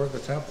tore the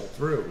temple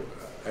through.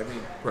 I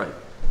mean, right.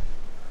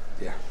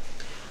 Yeah.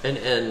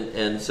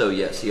 And so,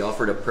 yes, he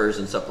offered up prayers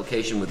and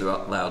supplication with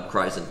loud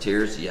cries and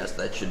tears. Yes,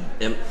 that should,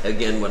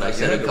 again, what I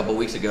said a couple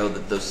weeks ago,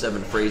 that those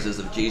 7 phrases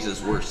of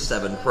Jesus were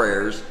 7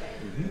 prayers.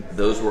 Mm-hmm.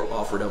 Those were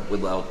offered up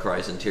with loud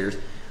cries and tears.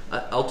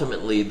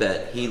 Ultimately,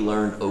 that he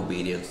learned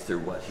obedience through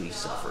what he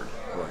suffered.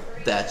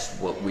 Right. That's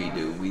what we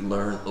do. We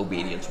learn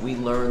obedience. We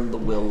learn the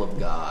will of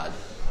God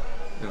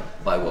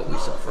by what we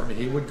suffer. I mean,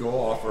 he would go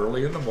off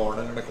early in the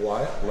morning in a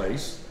quiet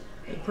place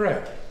and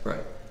pray. Right.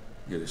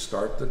 You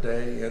start the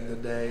day, end the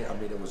day. I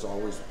mean, it was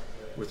always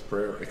with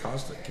prayer, a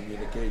constant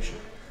communication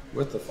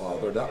with the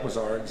Father. That was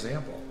our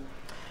example.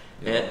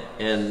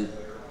 And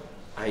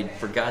I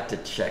forgot to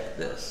check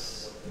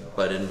this,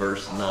 but in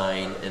verse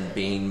 9, and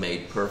being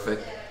made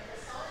perfect,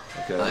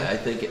 okay. I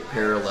think it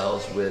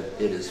parallels with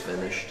it is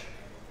finished.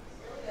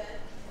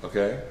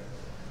 Okay.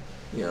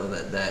 You know,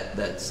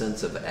 that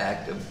sense of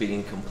act of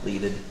being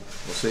completed.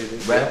 We'll see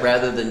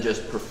rather than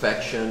just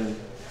perfection,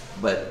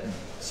 but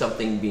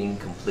something being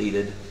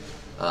completed.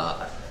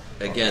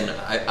 Again,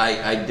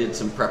 I did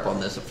some prep on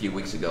this a few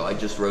weeks ago. I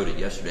just wrote it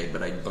yesterday,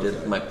 but I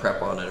did my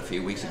prep on it a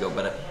few weeks ago.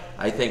 But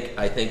I think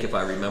if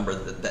I remember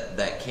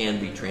that can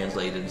be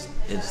translated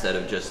instead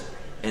of just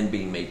and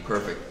being made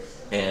perfect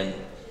and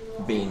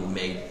being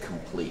made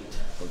complete.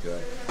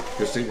 Okay.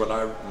 Because see, when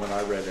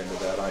I read into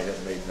that, I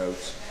had made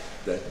notes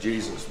that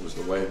Jesus was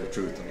the way, the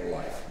truth, and the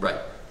life. Right.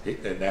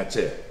 And that's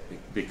it,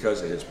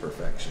 because of his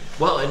perfection.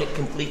 Well, and it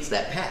completes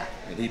that path.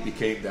 And he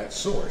became that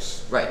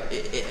source. Right.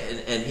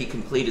 And he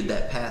completed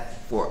that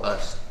path for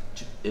us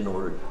in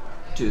order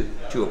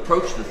to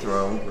approach the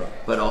throne, right,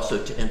 but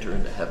also to enter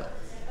into heaven.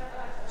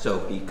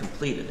 So he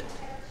completed it.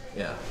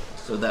 Yeah.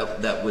 So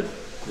that would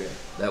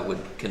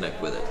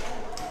connect with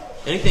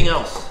it. Anything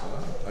else?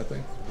 I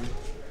think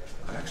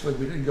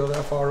we didn't go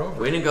that far over.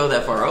 We didn't go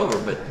that far over,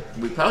 but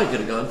we probably could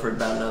have gone for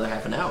about another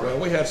half an hour. Well,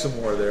 we had some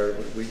more there,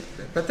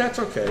 but that's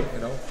okay. You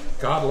know,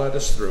 God led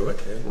us through it.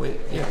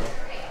 Yeah.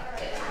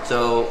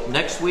 So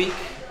next week,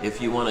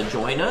 if you want to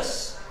join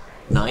us,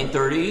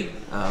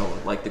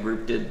 9:30, like the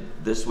group did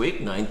this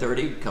week,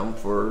 9:30, come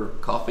for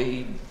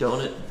coffee,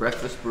 donut,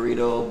 breakfast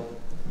burrito,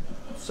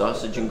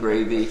 sausage and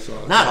gravy.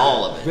 Not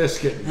all of it.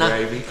 Biscuit and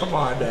gravy. Come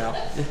on now.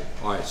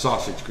 All right,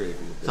 sausage gravy.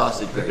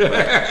 Sausage gravy. Right.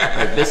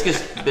 All right,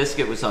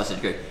 biscuit with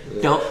sausage gravy.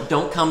 Yeah.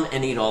 Don't come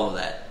and eat all of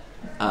that.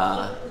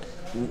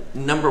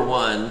 Number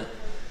one,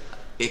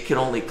 it could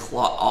only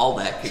all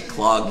that could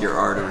clog your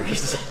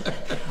arteries.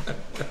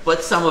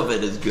 But some of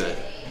it is good.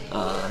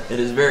 It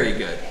is very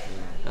good.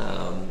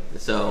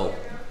 So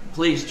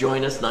please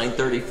join us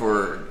 9:30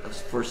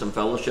 for some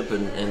fellowship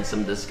and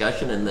some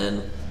discussion, and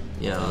then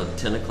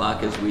 10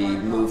 o'clock as we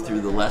move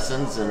through the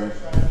lessons, and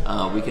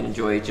we can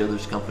enjoy each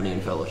other's company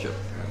and fellowship.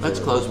 Let's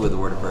close with a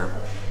word of prayer.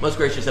 Most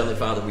gracious Heavenly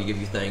Father, we give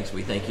you thanks.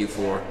 We thank you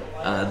for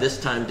this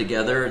time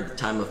together, the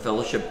time of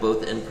fellowship,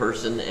 both in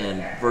person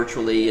and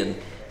virtually,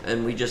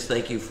 and we just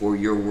thank you for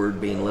your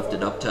word being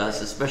lifted up to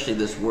us, especially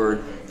this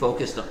word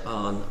focused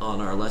on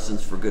our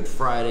lessons for Good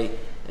Friday,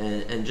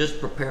 and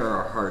just prepare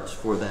our hearts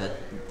for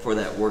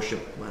that worship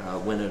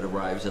when it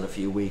arrives in a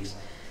few weeks.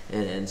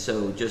 And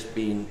so just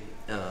being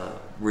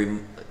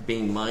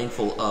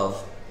mindful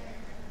of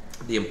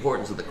the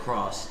importance of the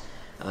cross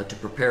to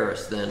prepare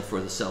us then for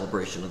the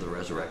celebration of the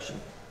resurrection.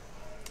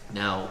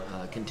 Now,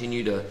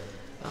 continue to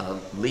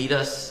lead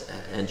us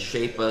and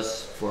shape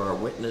us for our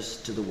witness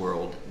to the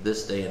world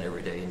this day and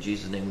every day. In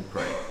Jesus' name we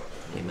pray.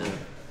 Amen.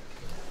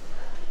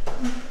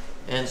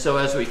 And so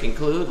as we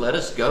conclude, let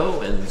us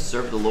go and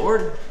serve the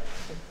Lord.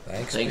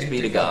 Thanks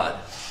be to God.